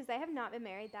 too, because they have not been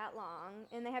married that long.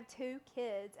 And they have 2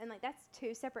 kids. And, like, that's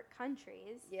 2 separate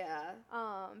countries. Yeah.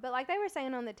 But like they were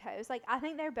saying on the toast, like, I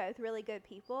think they're both really good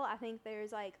people. I think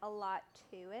there's, like, a lot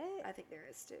to it. I think there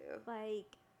is, too.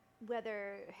 Like,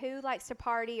 whether who likes to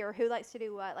party or who likes to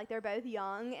do what. Like, they're both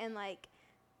young and, like,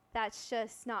 that's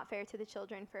just not fair to the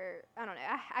children for, I don't know.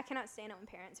 I cannot stand it when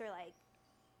parents are, like,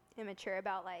 immature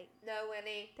about, like, No,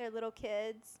 Winnie. their little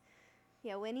kids.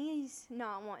 Yeah, Winnie's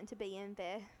not wanting to be in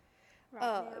there right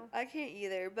now. I can't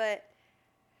either, but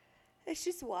it's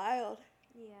just wild.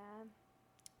 Yeah.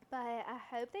 But I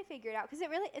hope they figure it out, because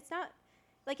it's not,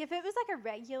 like, if it was, like, a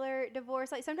regular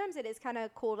divorce, like, sometimes it is kind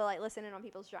of cool to, like, listen in on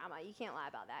people's drama. You can't lie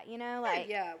about that, you know? Like,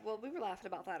 yeah, well, we were laughing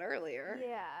about that earlier.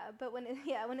 yeah, but when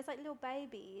it's, like, little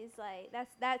babies, like,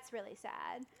 that's really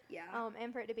sad. Yeah.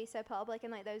 And for it to be so public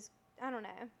and, like, those, I don't know.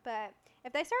 But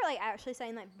if they start, like, actually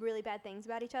saying, like, really bad things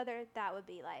about each other, that would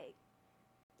be, like,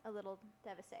 a little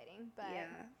devastating. But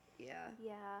yeah.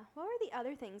 What were the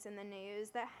other things in the news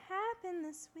that happened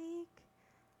this week?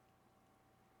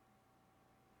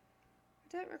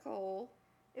 I don't recall.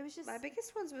 It was just My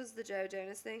biggest ones was the Joe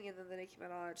Jonas thing and then the Nicki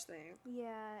Minaj thing.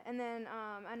 Yeah, and then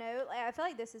I know, like, I feel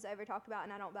like this is over talked about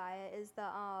and I don't buy it, is the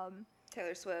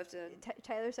Taylor Swift and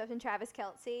Taylor Swift and Travis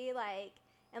Kelce, like,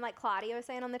 and like Claudia was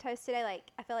saying on the toast today, like,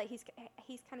 I feel like he's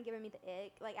kind of giving me the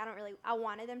ick. Like, I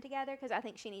wanted them together because I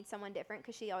think she needs someone different,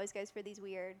 because she always goes for these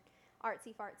weird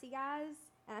artsy fartsy guys,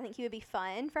 and I think he would be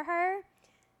fun for her.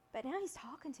 But now he's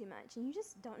talking too much, and you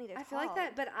just don't need to talk. I feel like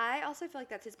that, but I also feel like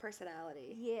that's his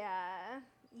personality. Yeah.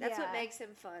 That's what makes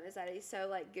him fun, is that he's so,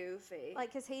 like, goofy.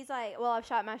 Like, because he's like, well, I've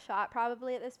shot my shot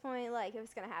probably at this point. Like, if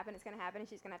it's going to happen, it's going to happen, and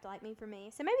she's going to have to like me for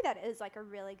me. So maybe that is, like, a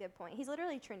really good point. He's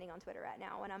literally trending on Twitter right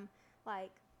now when I'm,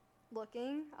 like,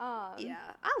 looking. Yeah.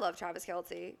 I love Travis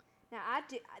Kelce. Now, I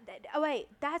do. Oh, wait.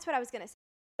 That's what I was going to say.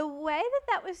 The way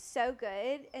that was so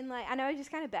good, and, like, I know I just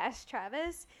kind of bashed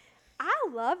Travis. I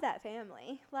love that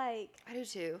family. Like, I do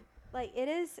too. Like, it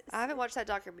is. I haven't watched that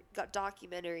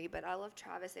documentary, but I love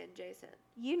Travis and Jason.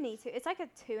 You need to. It's like a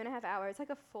 2.5 hour. It's like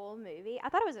a full movie. I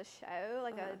thought it was a show,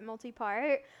 like a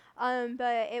multi-part.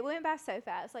 But it went by so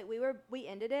fast. Like, we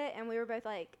ended it and we were both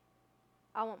like,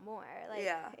 I want more. Like,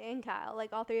 and Kyle,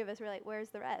 like, all three of us were like, where's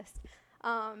the rest?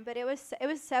 But it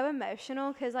was so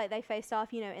emotional because, like, they faced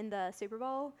off, you know, in the Super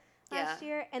Bowl last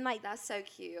year, and, like, that's so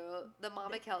cute. The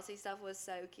Mama Kelsey stuff was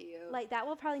so cute. Like, that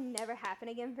will probably never happen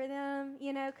again for them,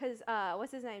 you know, because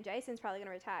what's his name? Jason's probably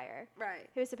gonna retire. Right.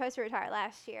 He was supposed to retire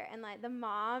last year, and, like, the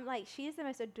mom, like, she's the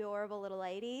most adorable little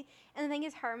lady, and the thing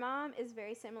is, her mom is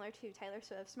very similar to Taylor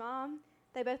Swift's mom.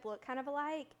 They both look kind of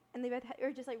alike, and they both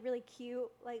are just, like, really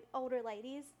cute, like, older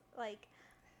ladies. Like,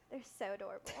 they're so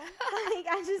adorable. Like,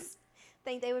 I just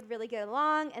think they would really get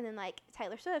along. And then, like,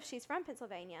 Taylor Swift, she's from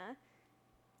Pennsylvania.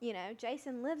 You know,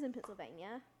 Jason lives in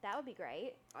Pennsylvania. That would be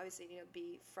great. Obviously, you need to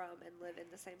be from and live in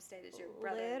the same state as your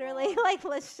brother. Literally, like,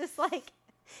 let's just, like,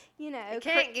 you know. It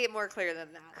can't get more clear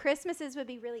than that. Christmases would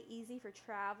be really easy for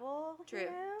travel. True, you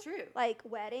know? true. Like,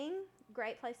 wedding,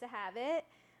 great place to have it.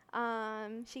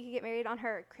 She could get married on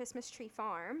her Christmas tree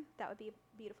farm. That would be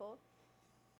beautiful.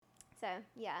 So,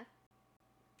 yeah.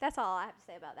 That's all I have to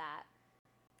say about that.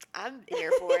 I'm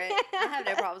here for it. I have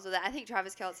no problems with it. I think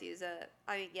Travis Kelce is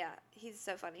he's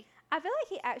so funny. I feel like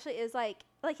he actually is, like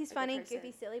he's funny,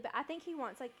 goofy, silly, but I think he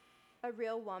wants, like, a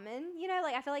real woman, you know?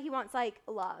 Like, I feel like he wants, like,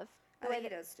 love. I think he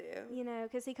does, too. You know,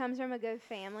 because he comes from a good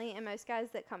family, and most guys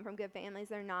that come from good families,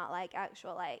 they're not, like,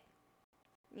 actual, like,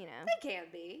 you know. They can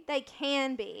be. They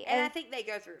can be. And I think they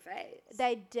go through a phase.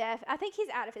 I think he's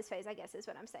out of his phase, I guess, is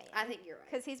what I'm saying. I think you're right.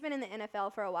 Because he's been in the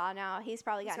NFL for a while now. He's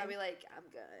probably probably like, I'm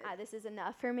good. This is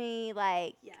enough for me.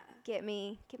 Like, get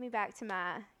me back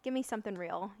to give me something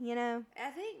real, you know?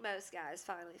 I think most guys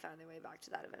finally find their way back to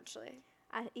that eventually.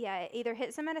 It either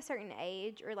hits them at a certain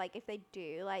age, or, like, if they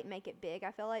do, like, make it big,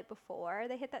 I feel like before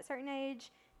they hit that certain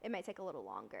age, it may take a little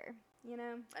longer, you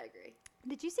know? I agree.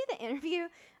 Did you see the interview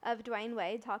of Dwayne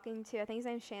Wade talking to, I think his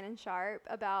name's Shannon Sharp,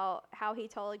 about how he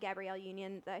told Gabrielle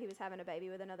Union that he was having a baby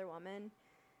with another woman,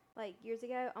 like, years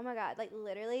ago? Oh, my God. Like,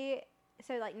 literally,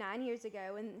 so, like, 9 years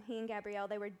ago when he and Gabrielle,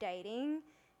 they were dating,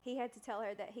 he had to tell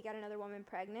her that he got another woman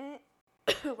pregnant.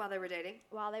 While they were dating?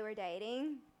 While they were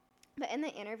dating. But in the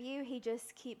interview, he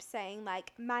just keeps saying,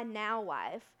 like, my now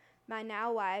wife.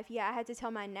 Yeah, I had to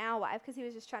tell my now wife, because he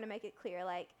was just trying to make it clear,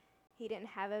 like, he didn't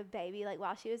have a baby, like,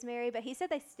 while she was married. But he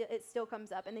said it still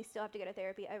comes up, and they still have to go to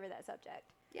therapy over that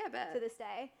subject. Yeah, I bet. To this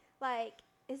day. Like,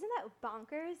 isn't that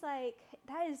bonkers? Like,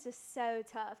 that is just so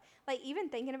tough. Like, even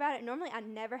thinking about it, normally I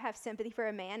never have sympathy for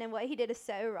a man, and what he did is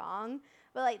so wrong.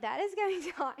 But, like, that is going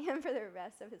to haunt him for the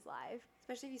rest of his life.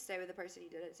 Especially if you stay with the person you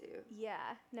did it to.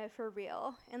 Yeah, no, for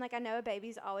real. And, like, I know a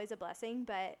baby's always a blessing,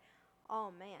 but,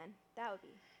 oh, man, that would be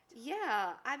tough.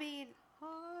 Yeah, I mean,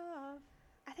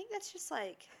 I think that's just,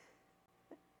 like,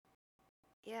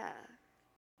 yeah.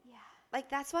 Yeah. Like,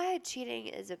 that's why cheating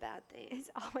is a bad thing. It's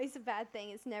always a bad thing.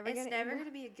 It's never It's gonna never going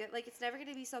to be a good, like, it's never going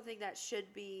to be something that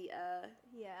should be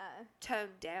yeah.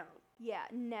 toned down. Yeah,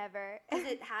 never. Because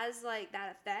it has, like,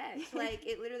 that effect. Like,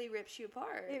 it literally rips you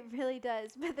apart. It really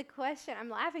does. But the question, I'm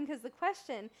laughing because the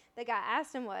question the guy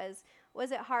asked him was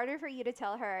it harder for you to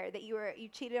tell her that you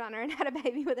cheated on her and had a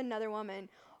baby with another woman,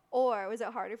 or was it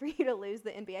harder for you to lose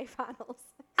the NBA finals?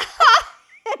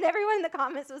 And everyone in the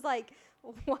comments was like,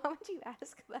 why would you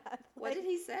ask that? What did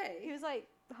he say? He was like,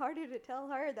 harder to tell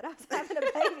her that I was having a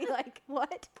baby. Like,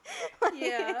 what? Like,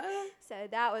 Yeah. So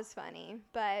that was funny.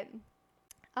 But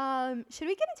should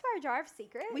we get into our jar of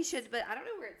secrets? We should, but I don't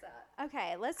know where it's at.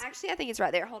 Okay, let's. Actually, I think it's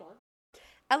right there. Hold on.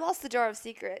 I lost the jar of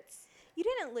secrets. You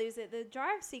didn't lose it. The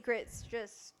jar of secrets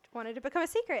just wanted to become a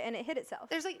secret, and it hid itself.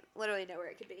 There's, like, literally nowhere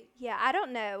it could be. Yeah, I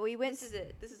don't know. We went. This is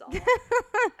it. This is all.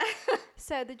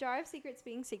 So the jar of secrets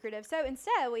being secretive. So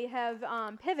instead, we have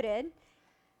pivoted.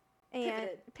 And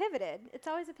pivoted. It's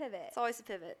always a pivot. It's always a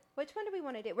pivot. Which one do we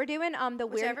want to do? We're doing the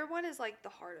weird. Whichever one is, like, the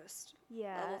hardest.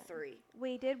 Yeah. Level 3.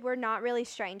 We did. We're not really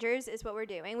strangers is what we're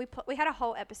doing. We had a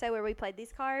whole episode where we played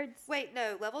these cards. Wait,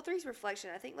 no. Level 3 is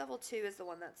reflection. I think level 2 is the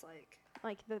one that's,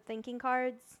 like the thinking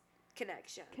cards.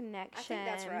 Connection. I think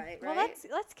that's right, Well, right?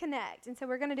 let's connect. And so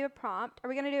we're going to do a prompt. Are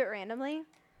we going to do it randomly?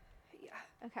 Yeah.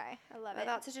 Okay. I love I'm it.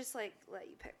 about to just, like, let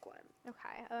you pick one.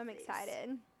 Okay. Oh, I'm Please.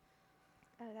 excited.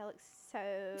 Oh, that looks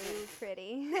so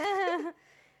pretty.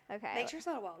 Okay. Make sure it's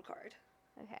not a wild card.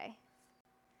 Okay.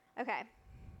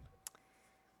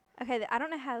 I don't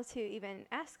know how to even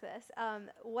ask this.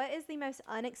 What is the most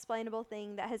unexplainable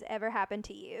thing that has ever happened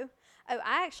to you? Oh,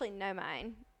 I actually know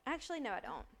mine. Actually, no, I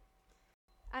don't.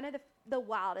 I know the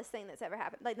wildest thing that's ever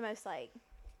happened. Like the most, like,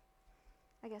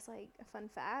 I guess, like a fun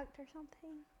fact or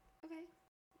something. Okay.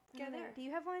 I Go don't know. there. Do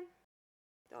you have one?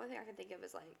 The only thing I can think of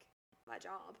is, like, my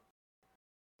job.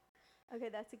 Okay,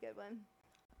 that's a good one.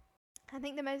 I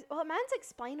think mine's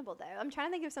explainable though. I'm trying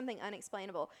to think of something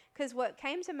unexplainable because what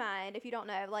came to mind, if you don't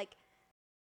know, like,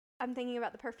 I'm thinking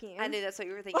about the perfume. I knew that's what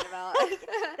you were thinking about.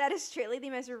 That is truly the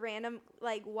most random,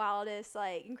 like, wildest,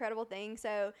 like, incredible thing.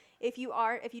 So if you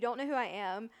don't know who I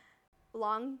am,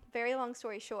 very long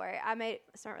story short,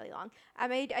 it's not really long. I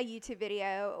made a YouTube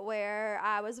video where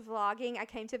I was vlogging. I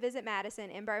came to visit Madison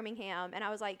in Birmingham, and I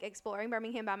was, like, exploring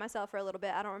Birmingham by myself for a little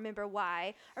bit. I don't remember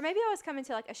why. Or maybe I was coming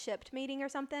to, like, a Shipped meeting or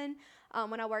something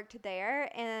when I worked there,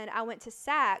 and I went to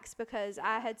Saks because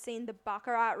I had seen the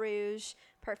Baccarat Rouge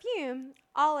perfume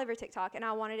all over TikTok, and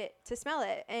I wanted to smell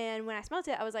it. And when I smelled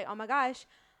it, I was like, oh my gosh,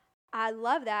 I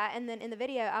love that. And then in the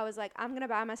video, I was like, I'm going to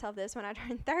buy myself this when I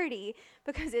turn 30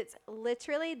 because it's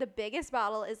literally the biggest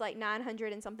bottle is like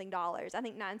 $900 and something. I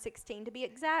think $916 to be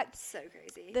exact. So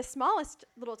crazy. The smallest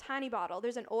little tiny bottle,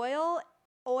 there's an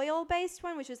oil-based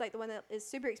one, which is like the one that is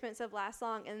super expensive, lasts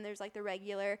long. And there's like the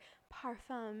regular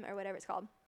parfum or whatever it's called.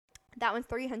 That one's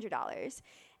 $300.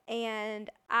 And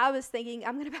I was thinking,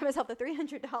 I'm going to buy myself the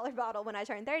 $300 bottle when I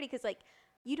turn 30 because, like,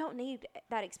 you don't need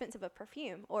that expensive of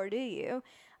perfume, or do you?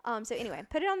 So anyway,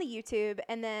 put it on the YouTube,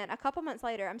 and then a couple months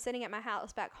later, I'm sitting at my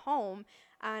house back home,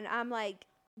 and I'm, like,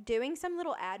 doing some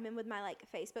little admin with my, like,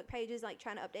 Facebook pages, like,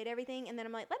 trying to update everything, and then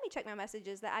I'm like, let me check my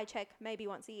messages that I check maybe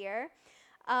once a year.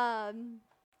 And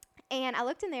I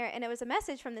looked in there, and it was a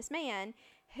message from this man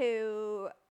who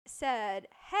said,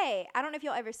 hey, I don't know if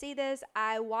you'll ever see this.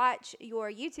 I watch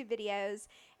your YouTube videos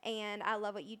and I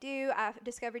love what you do. I've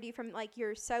discovered you from, like,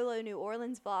 your solo New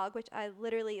Orleans vlog, which I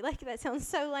literally, like, that sounds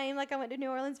so lame. Like, I went to New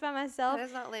Orleans by myself. That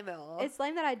is not lame at all. It's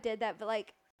lame that I did that, but,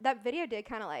 like, that video did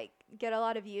kind of, like, get a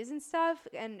lot of views and stuff,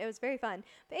 and it was very fun.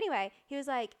 But anyway, he was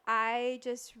like, I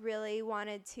just really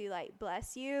wanted to, like,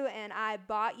 bless you, and I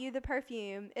bought you the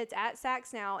perfume. It's at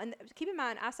Saks now. And keep in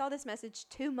mind, I saw this message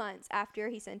 2 months after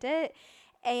he sent it.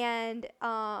 And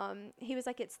he was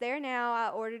like, it's there now. I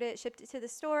ordered it, shipped it to the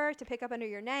store to pick up under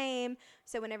your name.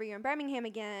 So whenever you're in Birmingham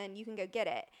again, you can go get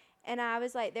it. And I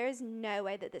was like, there is no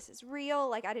way that this is real.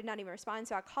 Like, I did not even respond.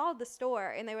 So I called the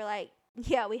store, and they were like,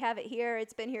 yeah, we have it here.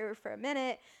 It's been here for a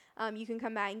minute. You can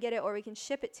come by and get it, or we can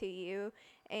ship it to you.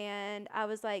 And I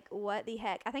was like, what the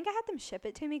heck? I think I had them ship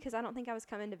it to me because I don't think I was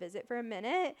coming to visit for a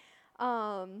minute.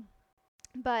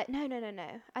 But no.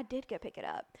 I did go pick it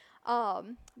up.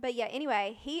 But yeah,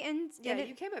 anyway, you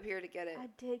came up here to get it. I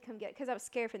did come get it because I was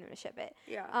scared for them to ship it.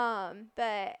 Yeah.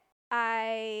 But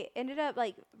I ended up,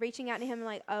 like, reaching out to him and,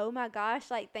 like, oh my gosh,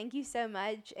 like, thank you so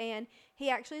much. And he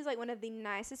actually is, like, one of the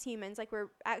nicest humans. Like, we're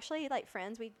actually, like,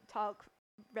 friends. We talk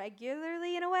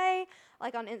regularly in a way,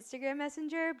 like, on Instagram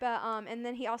Messenger. But and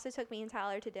then he also took me and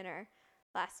Tyler to dinner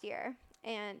last year.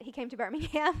 And he came to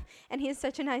Birmingham, and he is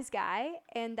such a nice guy.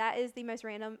 And that is the most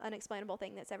random, unexplainable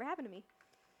thing that's ever happened to me.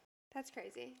 That's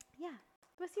crazy. Yeah.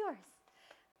 What's yours?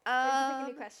 Or did you pick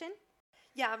a new question?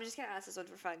 Yeah, I'm just gonna ask this one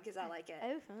for fun because I like it.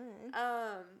 Oh,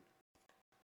 fun.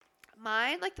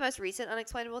 Mine, like the most recent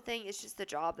unexplainable thing is just the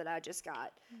job that I just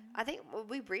got. I think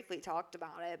we briefly talked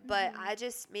about it, but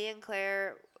me and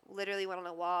Claire literally went on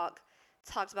a walk,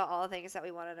 talked about all the things that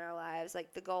we want in our lives,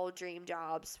 like the goal, dream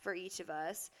jobs for each of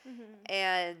us.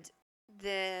 And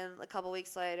then a couple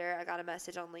weeks later, I got a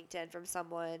message on LinkedIn from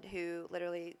someone who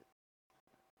literally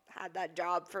had that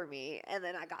job for me, and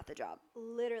then I got the job.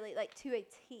 Literally, like to a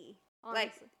T. Honestly.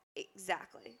 Like,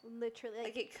 exactly. Literally.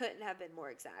 Like, it couldn't have been more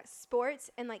exact.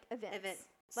 Sports and, like, events.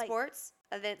 Like, sports,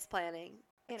 events planning,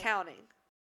 accounting.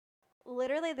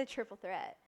 Literally the triple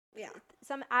threat. Yeah.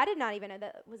 I did not even know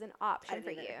that was an option for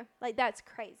you. Like, that's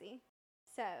crazy.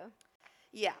 So.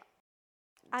 Yeah.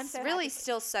 I'm so really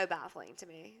still so baffling to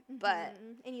me. But.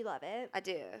 And you love it. I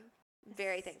do.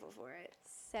 Very thankful for it.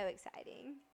 So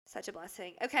exciting. Such a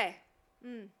blessing. Okay.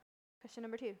 Question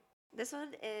number 2. This one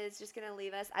is just going to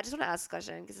leave us. I just want to ask a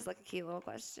question because it's like a cute little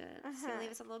question. It's going to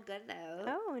leave us on a little good note.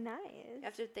 Oh, nice. You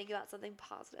have to think about something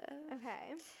positive.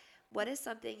 Okay. What is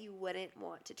something you wouldn't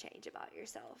want to change about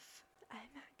yourself? Oh,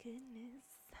 my goodness.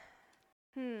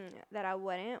 That I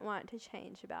wouldn't want to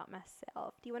change about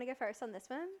myself. Do you want to go first on this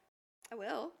one? I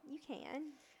will. You can.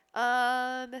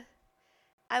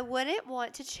 I wouldn't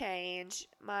want to change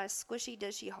my squishy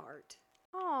dishy heart.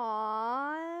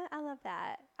 Aww, I love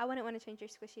that. I wouldn't want to change your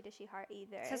squishy dishy heart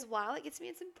either. Because while it gets me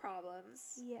in some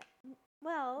problems. Yeah.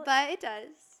 Well. But it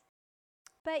does.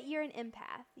 But you're an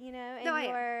empath, you know? And no,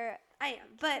 I am.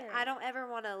 But sure. I don't ever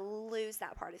want to lose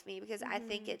that part of me because I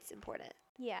think it's important.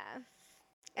 Yeah.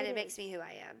 And it makes me who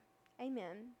I am.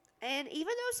 Amen. And even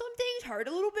though some things hurt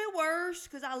a little bit worse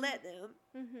because I let them,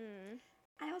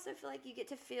 I also feel like you get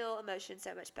to feel emotion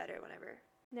so much better whenever.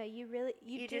 No, you really...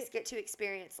 You just get to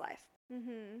experience life.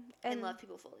 And love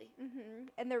people fully.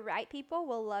 And the right people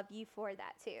will love you for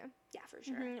that too. Yeah, for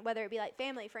sure. Whether it be like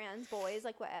family, friends, boys,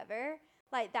 like whatever.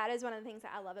 Like that is one of the things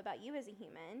that I love about you as a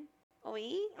human.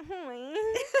 Oui. I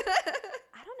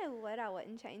don't know what I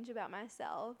wouldn't change about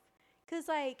myself. Because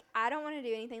like I don't want to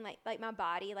do anything like my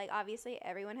body. Like obviously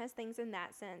everyone has things in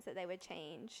that sense that they would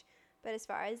change. But as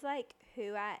far as like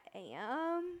who I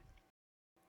am,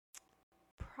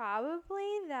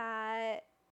 probably that...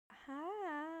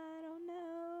 I don't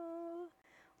know.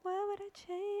 What would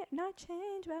I not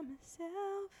change about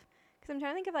myself? Because I'm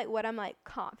trying to think of like what I'm like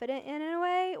confident in a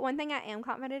way. One thing I am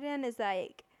confident in is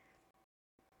like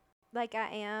I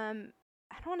am,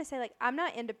 I don't want to say like, I'm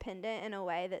not independent in a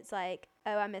way that's like,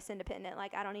 oh, I miss independent.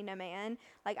 Like I don't need no man.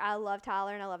 Like I love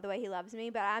Tyler and I love the way he loves me,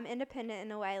 but I'm independent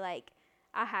in a way like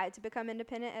I had to become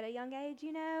independent at a young age,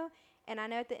 you know? And I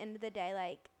know at the end of the day,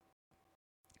 like,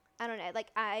 I don't know, like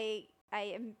I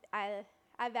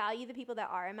value the people that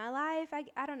are in my life.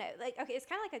 I don't know. Like, okay, it's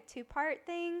kind of like a 2-part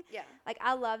thing. Yeah. Like,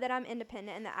 I love that I'm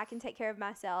independent and that I can take care of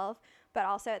myself, but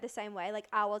also at the same way, like,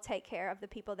 I will take care of the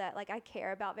people that, like, I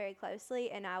care about very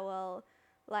closely, and I will,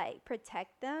 like,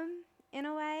 protect them in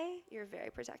a way. You're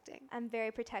very protecting. I'm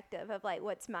very protective of, like,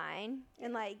 what's mine. Yeah.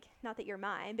 And, like, not that you're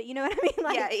mine, but you know what I mean?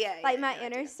 Like, like, my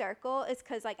inner circle is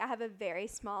because, like, I have a very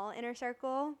small inner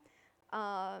circle.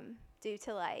 Due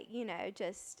to like, you know,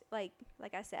 just like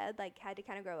I said, like had to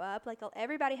kind of grow up. Like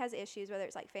everybody has issues, whether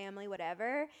it's like family,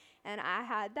 whatever. And I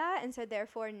had that. And so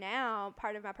therefore now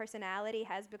part of my personality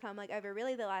has become like over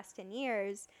really the last 10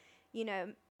 years, you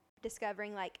know,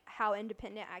 discovering like how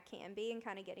independent I can be and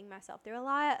kind of getting myself through a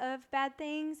lot of bad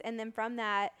things. And then from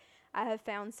that, I have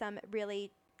found some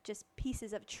really just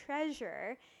pieces of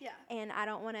treasure. Yeah. And I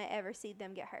don't want to ever see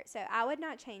them get hurt. So I would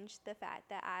not change the fact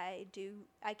that I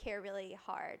care really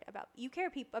hard about, you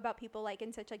care about people like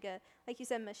in such like a, like you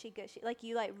said, mushy gushy, like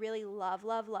you like really love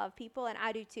people, and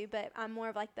I do too, but I'm more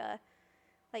of like the,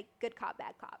 like good cop,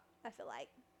 bad cop, I feel like.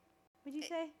 Would you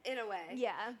say? In a way.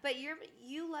 Yeah. But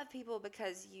you love people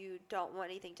because you don't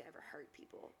want anything to ever hurt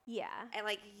people. Yeah. And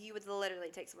like you would literally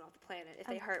take someone off the planet if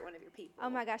they hurt one of your people. Oh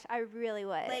my gosh, I really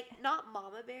would. Like not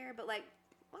mama bear, but like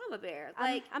mama bear.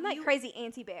 Like I'm like crazy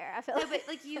auntie bear. I feel like. No, but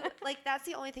like you like that's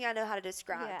the only thing I know how to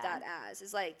describe that as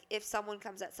is like if someone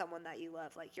comes at someone that you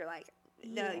love, like you're like,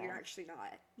 no, you're actually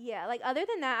not. Yeah, like other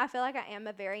than that, I feel like I am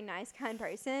a very nice, kind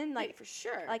person. Like for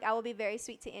sure. Like I will be very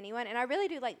sweet to anyone, and I really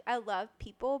do. Like I love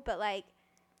people, but like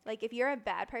if you're a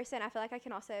bad person, I feel like I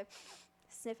can also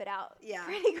sniff it out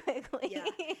pretty quickly.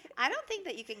 Yeah. I don't think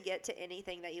that you can get to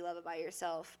anything that you love about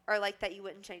yourself or like that you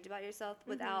wouldn't change about yourself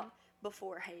without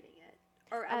before hating it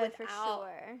or without for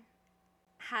sure.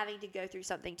 having to go through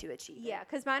something to achieve it. Yeah,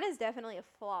 because mine is definitely a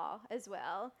flaw as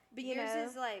well. But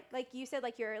yours is like you said,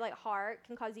 like your like heart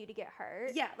can cause you to get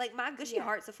hurt. Yeah, like my gushy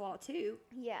heart's a flaw too.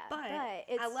 Yeah, but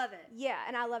I love it. Yeah,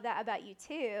 and I love that about you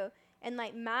too. And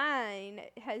like mine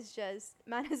has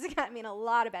gotten me in a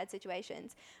lot of bad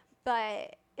situations,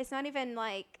 but it's not even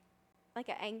like an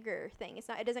anger thing.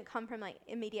 It doesn't come from like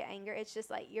immediate anger. It's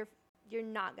just like you're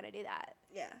not gonna do that.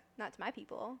 Yeah. Not to my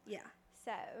people. Yeah.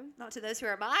 So. Not to those who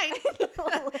are mine.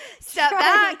 Step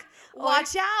back.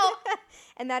 Watch out.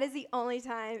 And that is the only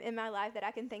time in my life that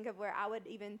I can think of where I would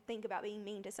even think about being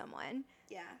mean to someone.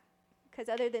 Yeah. Because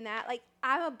other than that, like,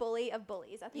 I'm a bully of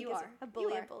bullies. I think you are a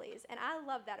bully of bullies. And I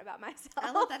love that about myself.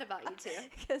 I love that about you, too.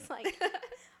 Because, like,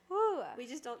 woo. We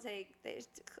just don't take...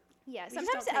 Yeah, we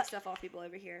just don't take stuff off people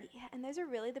over here. Yeah, and those are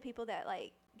really the people that,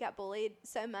 like, got bullied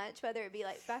so much, whether it be,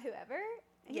 like, by whoever.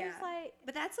 And yeah. Like,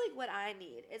 but that's, like, what I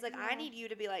need. It's, like, I need you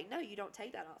to be like, no, you don't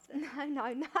take that off then.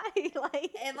 No, not,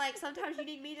 like... And, like, sometimes you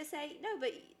need me to say, no,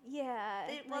 but... Yeah.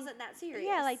 It wasn't that serious.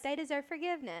 Yeah, like, they deserve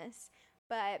forgiveness.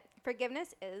 But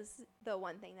forgiveness is the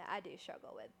one thing that I do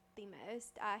struggle with the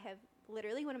most. I have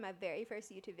literally one of my very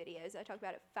first YouTube videos. I talked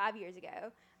about it 5 years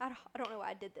ago. I don't know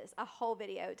why I did this. A whole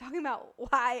video talking about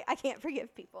why I can't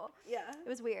forgive people. Yeah. It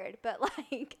was weird, but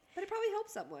like. But it probably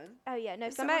helped someone. Oh yeah, no.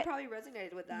 Someone probably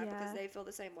resonated with that because they feel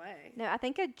the same way. No, I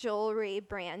think a jewelry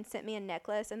brand sent me a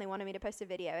necklace and they wanted me to post a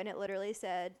video, and it literally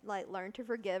said like "learn to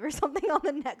forgive" or something on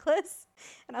the necklace,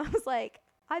 and I was like,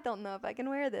 I don't know if I can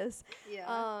wear this.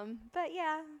 Yeah. But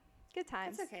yeah, good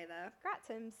times. It's okay though.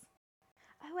 Gratums.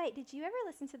 Oh wait, did you ever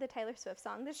listen to the Taylor Swift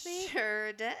song this week?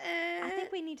 Sure did. I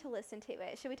think we need to listen to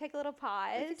it. Should we take a little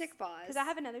pause? We can take a pause. Because I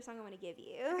have another song I want to give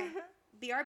you. Okay.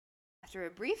 BR. After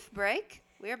a brief break,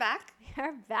 we are back. We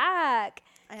are back.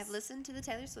 I have listened to the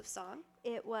Taylor Swift song.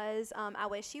 It was I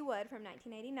Wish You Would from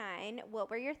 1989.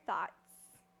 What were your thoughts?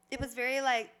 It was very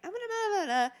like...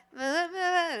 That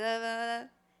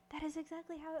is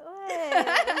exactly how it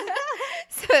was.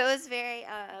 So it was very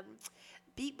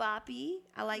beat boppy.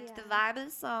 I liked the vibe of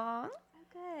the song.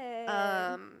 Okay.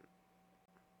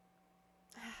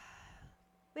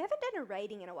 We haven't done a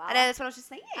rating in a while. I know, that's what I was just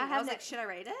thinking. I was like, should I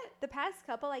rate it? The past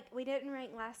couple, like, we didn't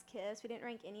rank Last Kiss. We didn't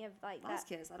rank any of, like, Last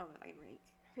Kiss, I don't know if I can rank.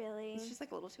 Really? It's just,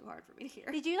 like, a little too hard for me to hear.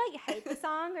 Did you, like, hate the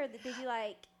song, or did you,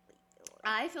 like...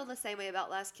 I feel the same way about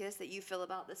Last Kiss that you feel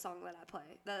about the song that I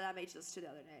play, that I made you listen to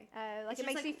the other day. Like, it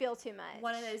makes me feel too much.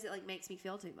 One of those that, like, makes me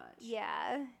feel too much.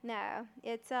 Yeah. No.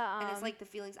 It's, and it's, like, the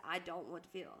feelings I don't want to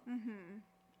feel. Mm-hmm.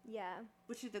 Yeah.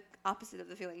 Which are the opposite of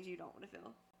the feelings you don't want to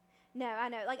feel. No, I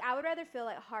know. Like, I would rather feel,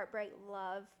 like, heartbreak,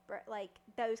 love, like,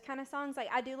 those kind of songs. Like,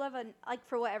 I do love, like,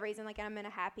 for whatever reason, like, I'm in a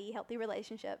happy, healthy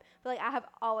relationship. But, like, I have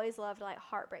always loved, like,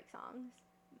 heartbreak songs.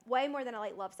 Way more than I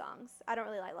like love songs. I don't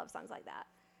really like love songs like that.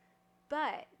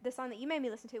 But the song that you made me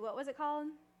listen to, what was it called?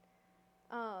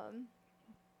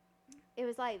 It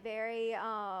was, like, very,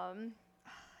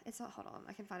 It's not, hold on.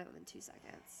 I can find it within 2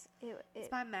 seconds. It's it's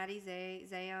by Maddie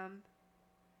Zayam.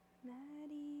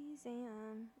 Maddie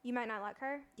Zam. You might not like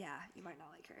her? Yeah, you might not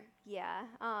like her. Yeah.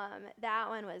 That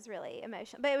one was really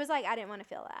emotional. But it was like, I didn't want to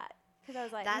feel that. Because I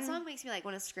was like, that song makes me like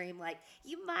want to scream like,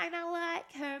 you might not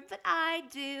like her, but I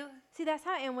do. See, that's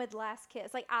how I am with Last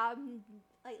Kiss. Like, I'm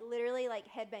like literally like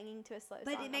headbanging to a slow song.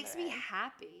 But it makes me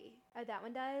happy. Oh, that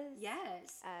one does?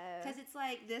 Yes. Oh. Because it's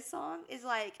like, this song is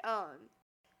like,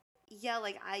 yeah,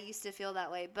 like I used to feel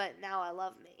that way, but now I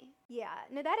love me. Yeah,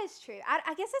 no, that is true.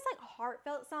 I guess it's like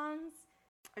heartfelt songs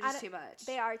are just too much.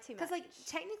 They are too much. Because like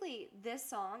technically, this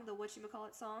song, the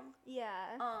whatchamacallit song,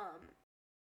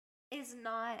 is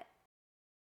not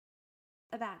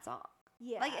a bad song.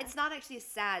 Yeah, like it's not actually a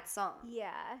sad song.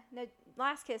 Yeah, no,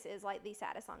 Last Kiss is like the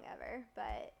saddest song ever.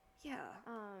 But yeah,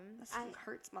 that song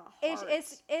hurts my heart.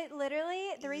 It literally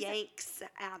the reason yanks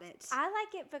at it. I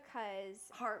like it because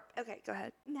Okay, go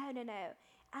ahead. No.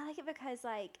 I like it because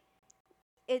like.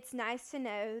 It's nice to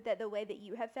know that the way that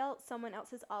you have felt, someone else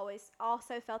has always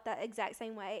also felt that exact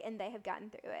same way, and they have gotten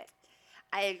through it.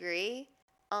 I agree,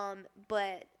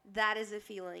 but that is a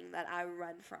feeling that I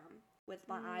run from with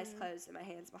my eyes closed and my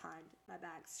hands behind my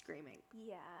back screaming.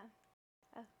 Yeah.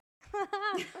 Oh.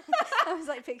 I was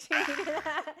like picturing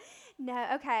that. No,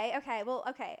 okay. Well,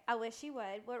 okay. I Wish You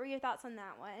Would. What were your thoughts on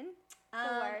that one?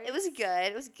 It was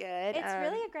good. It's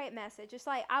really a great message. It's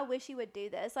like, I wish you would do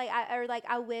this. Like,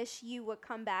 I wish you would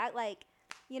come back. Like,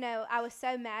 you know, I was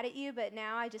so mad at you, but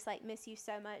now I just like miss you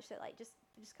so much that like just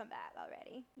come back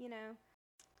already. You know,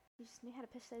 you just knew how to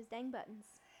push those dang buttons.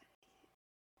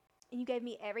 And you gave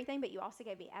me everything, but you also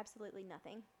gave me absolutely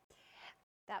nothing.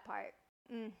 That part.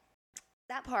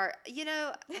 That part. You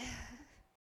know.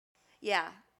 Yeah.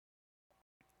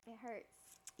 It hurts.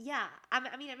 Yeah, I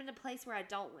mean, I'm in a place where I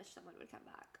don't wish someone would come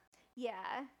back.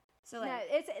 Yeah. So like,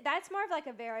 no, that's more of like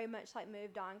a very much like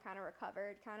moved on, kind of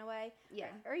recovered kind of way. yeah,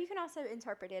 Or you can also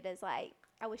interpret it as like,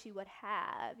 I wish you would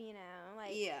have, you know,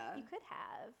 like yeah, you could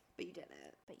have, but you didn't.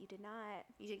 but you did not.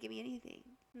 You didn't give me anything.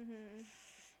 Mhm.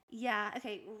 Yeah.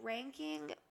 Okay. Ranking.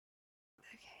 Okay.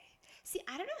 See,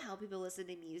 I don't know how people listen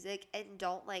to music and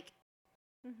don't like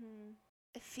Mhm.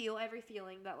 feel every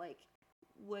feeling that like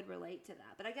would relate to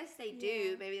that. But I guess they do.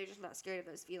 Yeah. Maybe they're just not scared of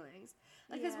those feelings.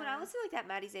 Like, because when I Yeah. listen to like that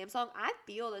Maddie Zam song, I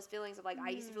feel those feelings of like I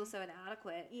used to feel Mhm. so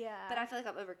inadequate, Yeah. but I feel like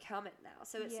I've overcome it now.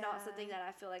 So it's not something Yeah. that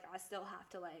I feel like I still have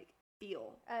to like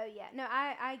feel. Oh yeah, no,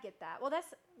 I get that. Well,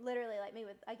 that's literally like me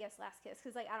with, I guess, Last Kiss,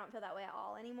 because like I don't feel that way at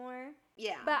all anymore.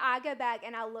 Yeah. But I go back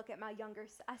and I look at my younger.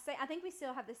 I think we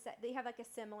still have this. They have like a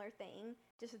similar thing,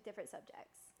 just with different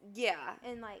subjects. Yeah.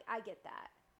 And like I get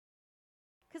that.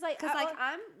 Cause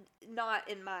I'm not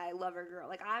in my lover girl.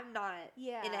 Like I'm not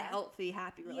yeah, in a healthy,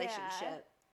 happy relationship.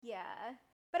 Yeah.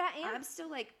 But I am. I'm still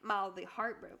like mildly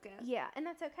heartbroken. Yeah, and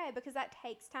that's okay because that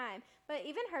takes time. But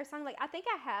even her song, like I think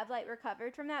I have like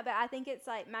recovered from that, but I think it's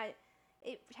like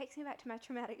it takes me back to my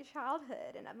traumatic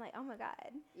childhood, and I'm like, oh my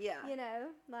god. Yeah. You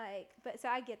know, like, but so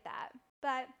I get that.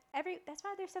 But that's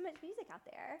why there's so much music out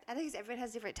there. I think everyone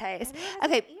has different tastes. Everyone has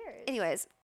Okay. different ears. Anyways,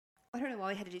 I don't know why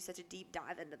we had to do such a deep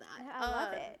dive into that. I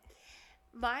love it.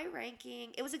 My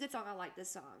ranking, it was a good song. I like this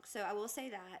song. So I will say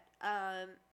that.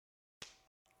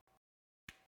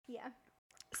 Yeah.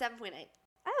 7.8.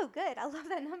 Oh, good. I love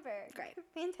that number. Great.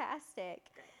 Fantastic.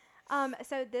 Great.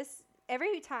 So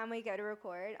every time we go to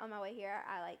record on my way here,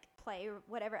 I like play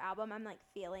whatever album I'm like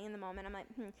feeling in the moment. I'm like,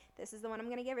 this is the one I'm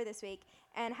gonna give her this week.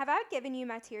 And have I given you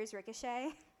My Tears Ricochet?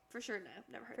 For sure, no.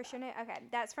 Never heard For that. sure, no. Okay,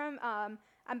 that's from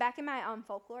I'm back in my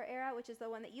folklore era, which is the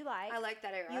one that you like. I like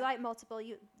that era. You like multiple.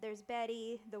 There's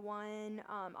Betty, the one,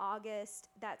 August.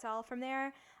 That's all from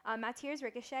there. My Tears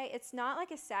Ricochet. It's not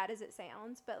like as sad as it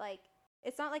sounds, but like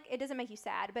it's not like it doesn't make you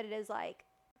sad, but it is like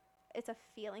it's a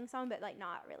feeling song, but like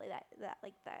not really that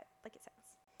like it sounds.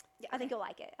 Yeah, I think you'll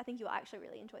like it. I think you'll actually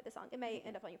really enjoy the song. It may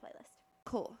end up on your playlist.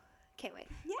 Cool. Can't wait.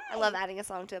 Yeah. I love adding a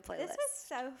song to a playlist. This was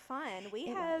so fun. We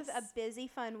It have a was. busy,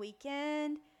 fun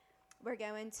weekend. We're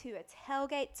going to a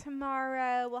tailgate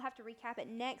tomorrow. We'll have to recap it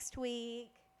next week.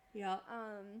 Yeah.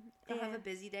 I'll have a And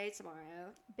busy day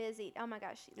tomorrow. busy. Oh my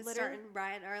gosh. It's Literally. starting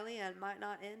bright and early and might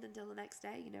not end until the next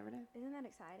day. You never know. Isn't that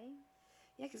exciting?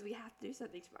 Yeah, because we have to do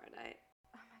something tomorrow night.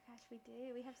 Oh my gosh, we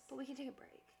do. But we can take a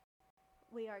break.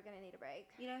 We are going to need a break.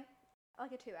 You know?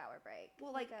 Like a 2-hour break.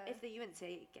 Well, like if the UNC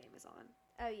game is on.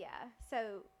 Oh yeah.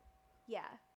 So, yeah.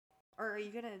 Or are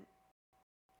you going to...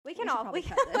 We can should all probably we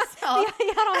cut can, this off.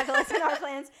 y'all don't have to listen to our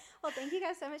plans. Well, thank you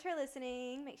guys so much for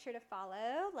listening. Make sure to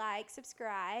follow, like,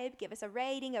 subscribe, give us a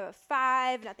rating of a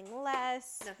 5, nothing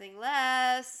less. Nothing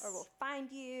less. Or we'll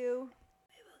find you.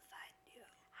 We will find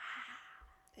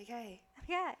you. Okay.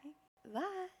 Okay.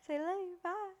 Bye. Say hello.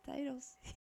 Bye. Titles.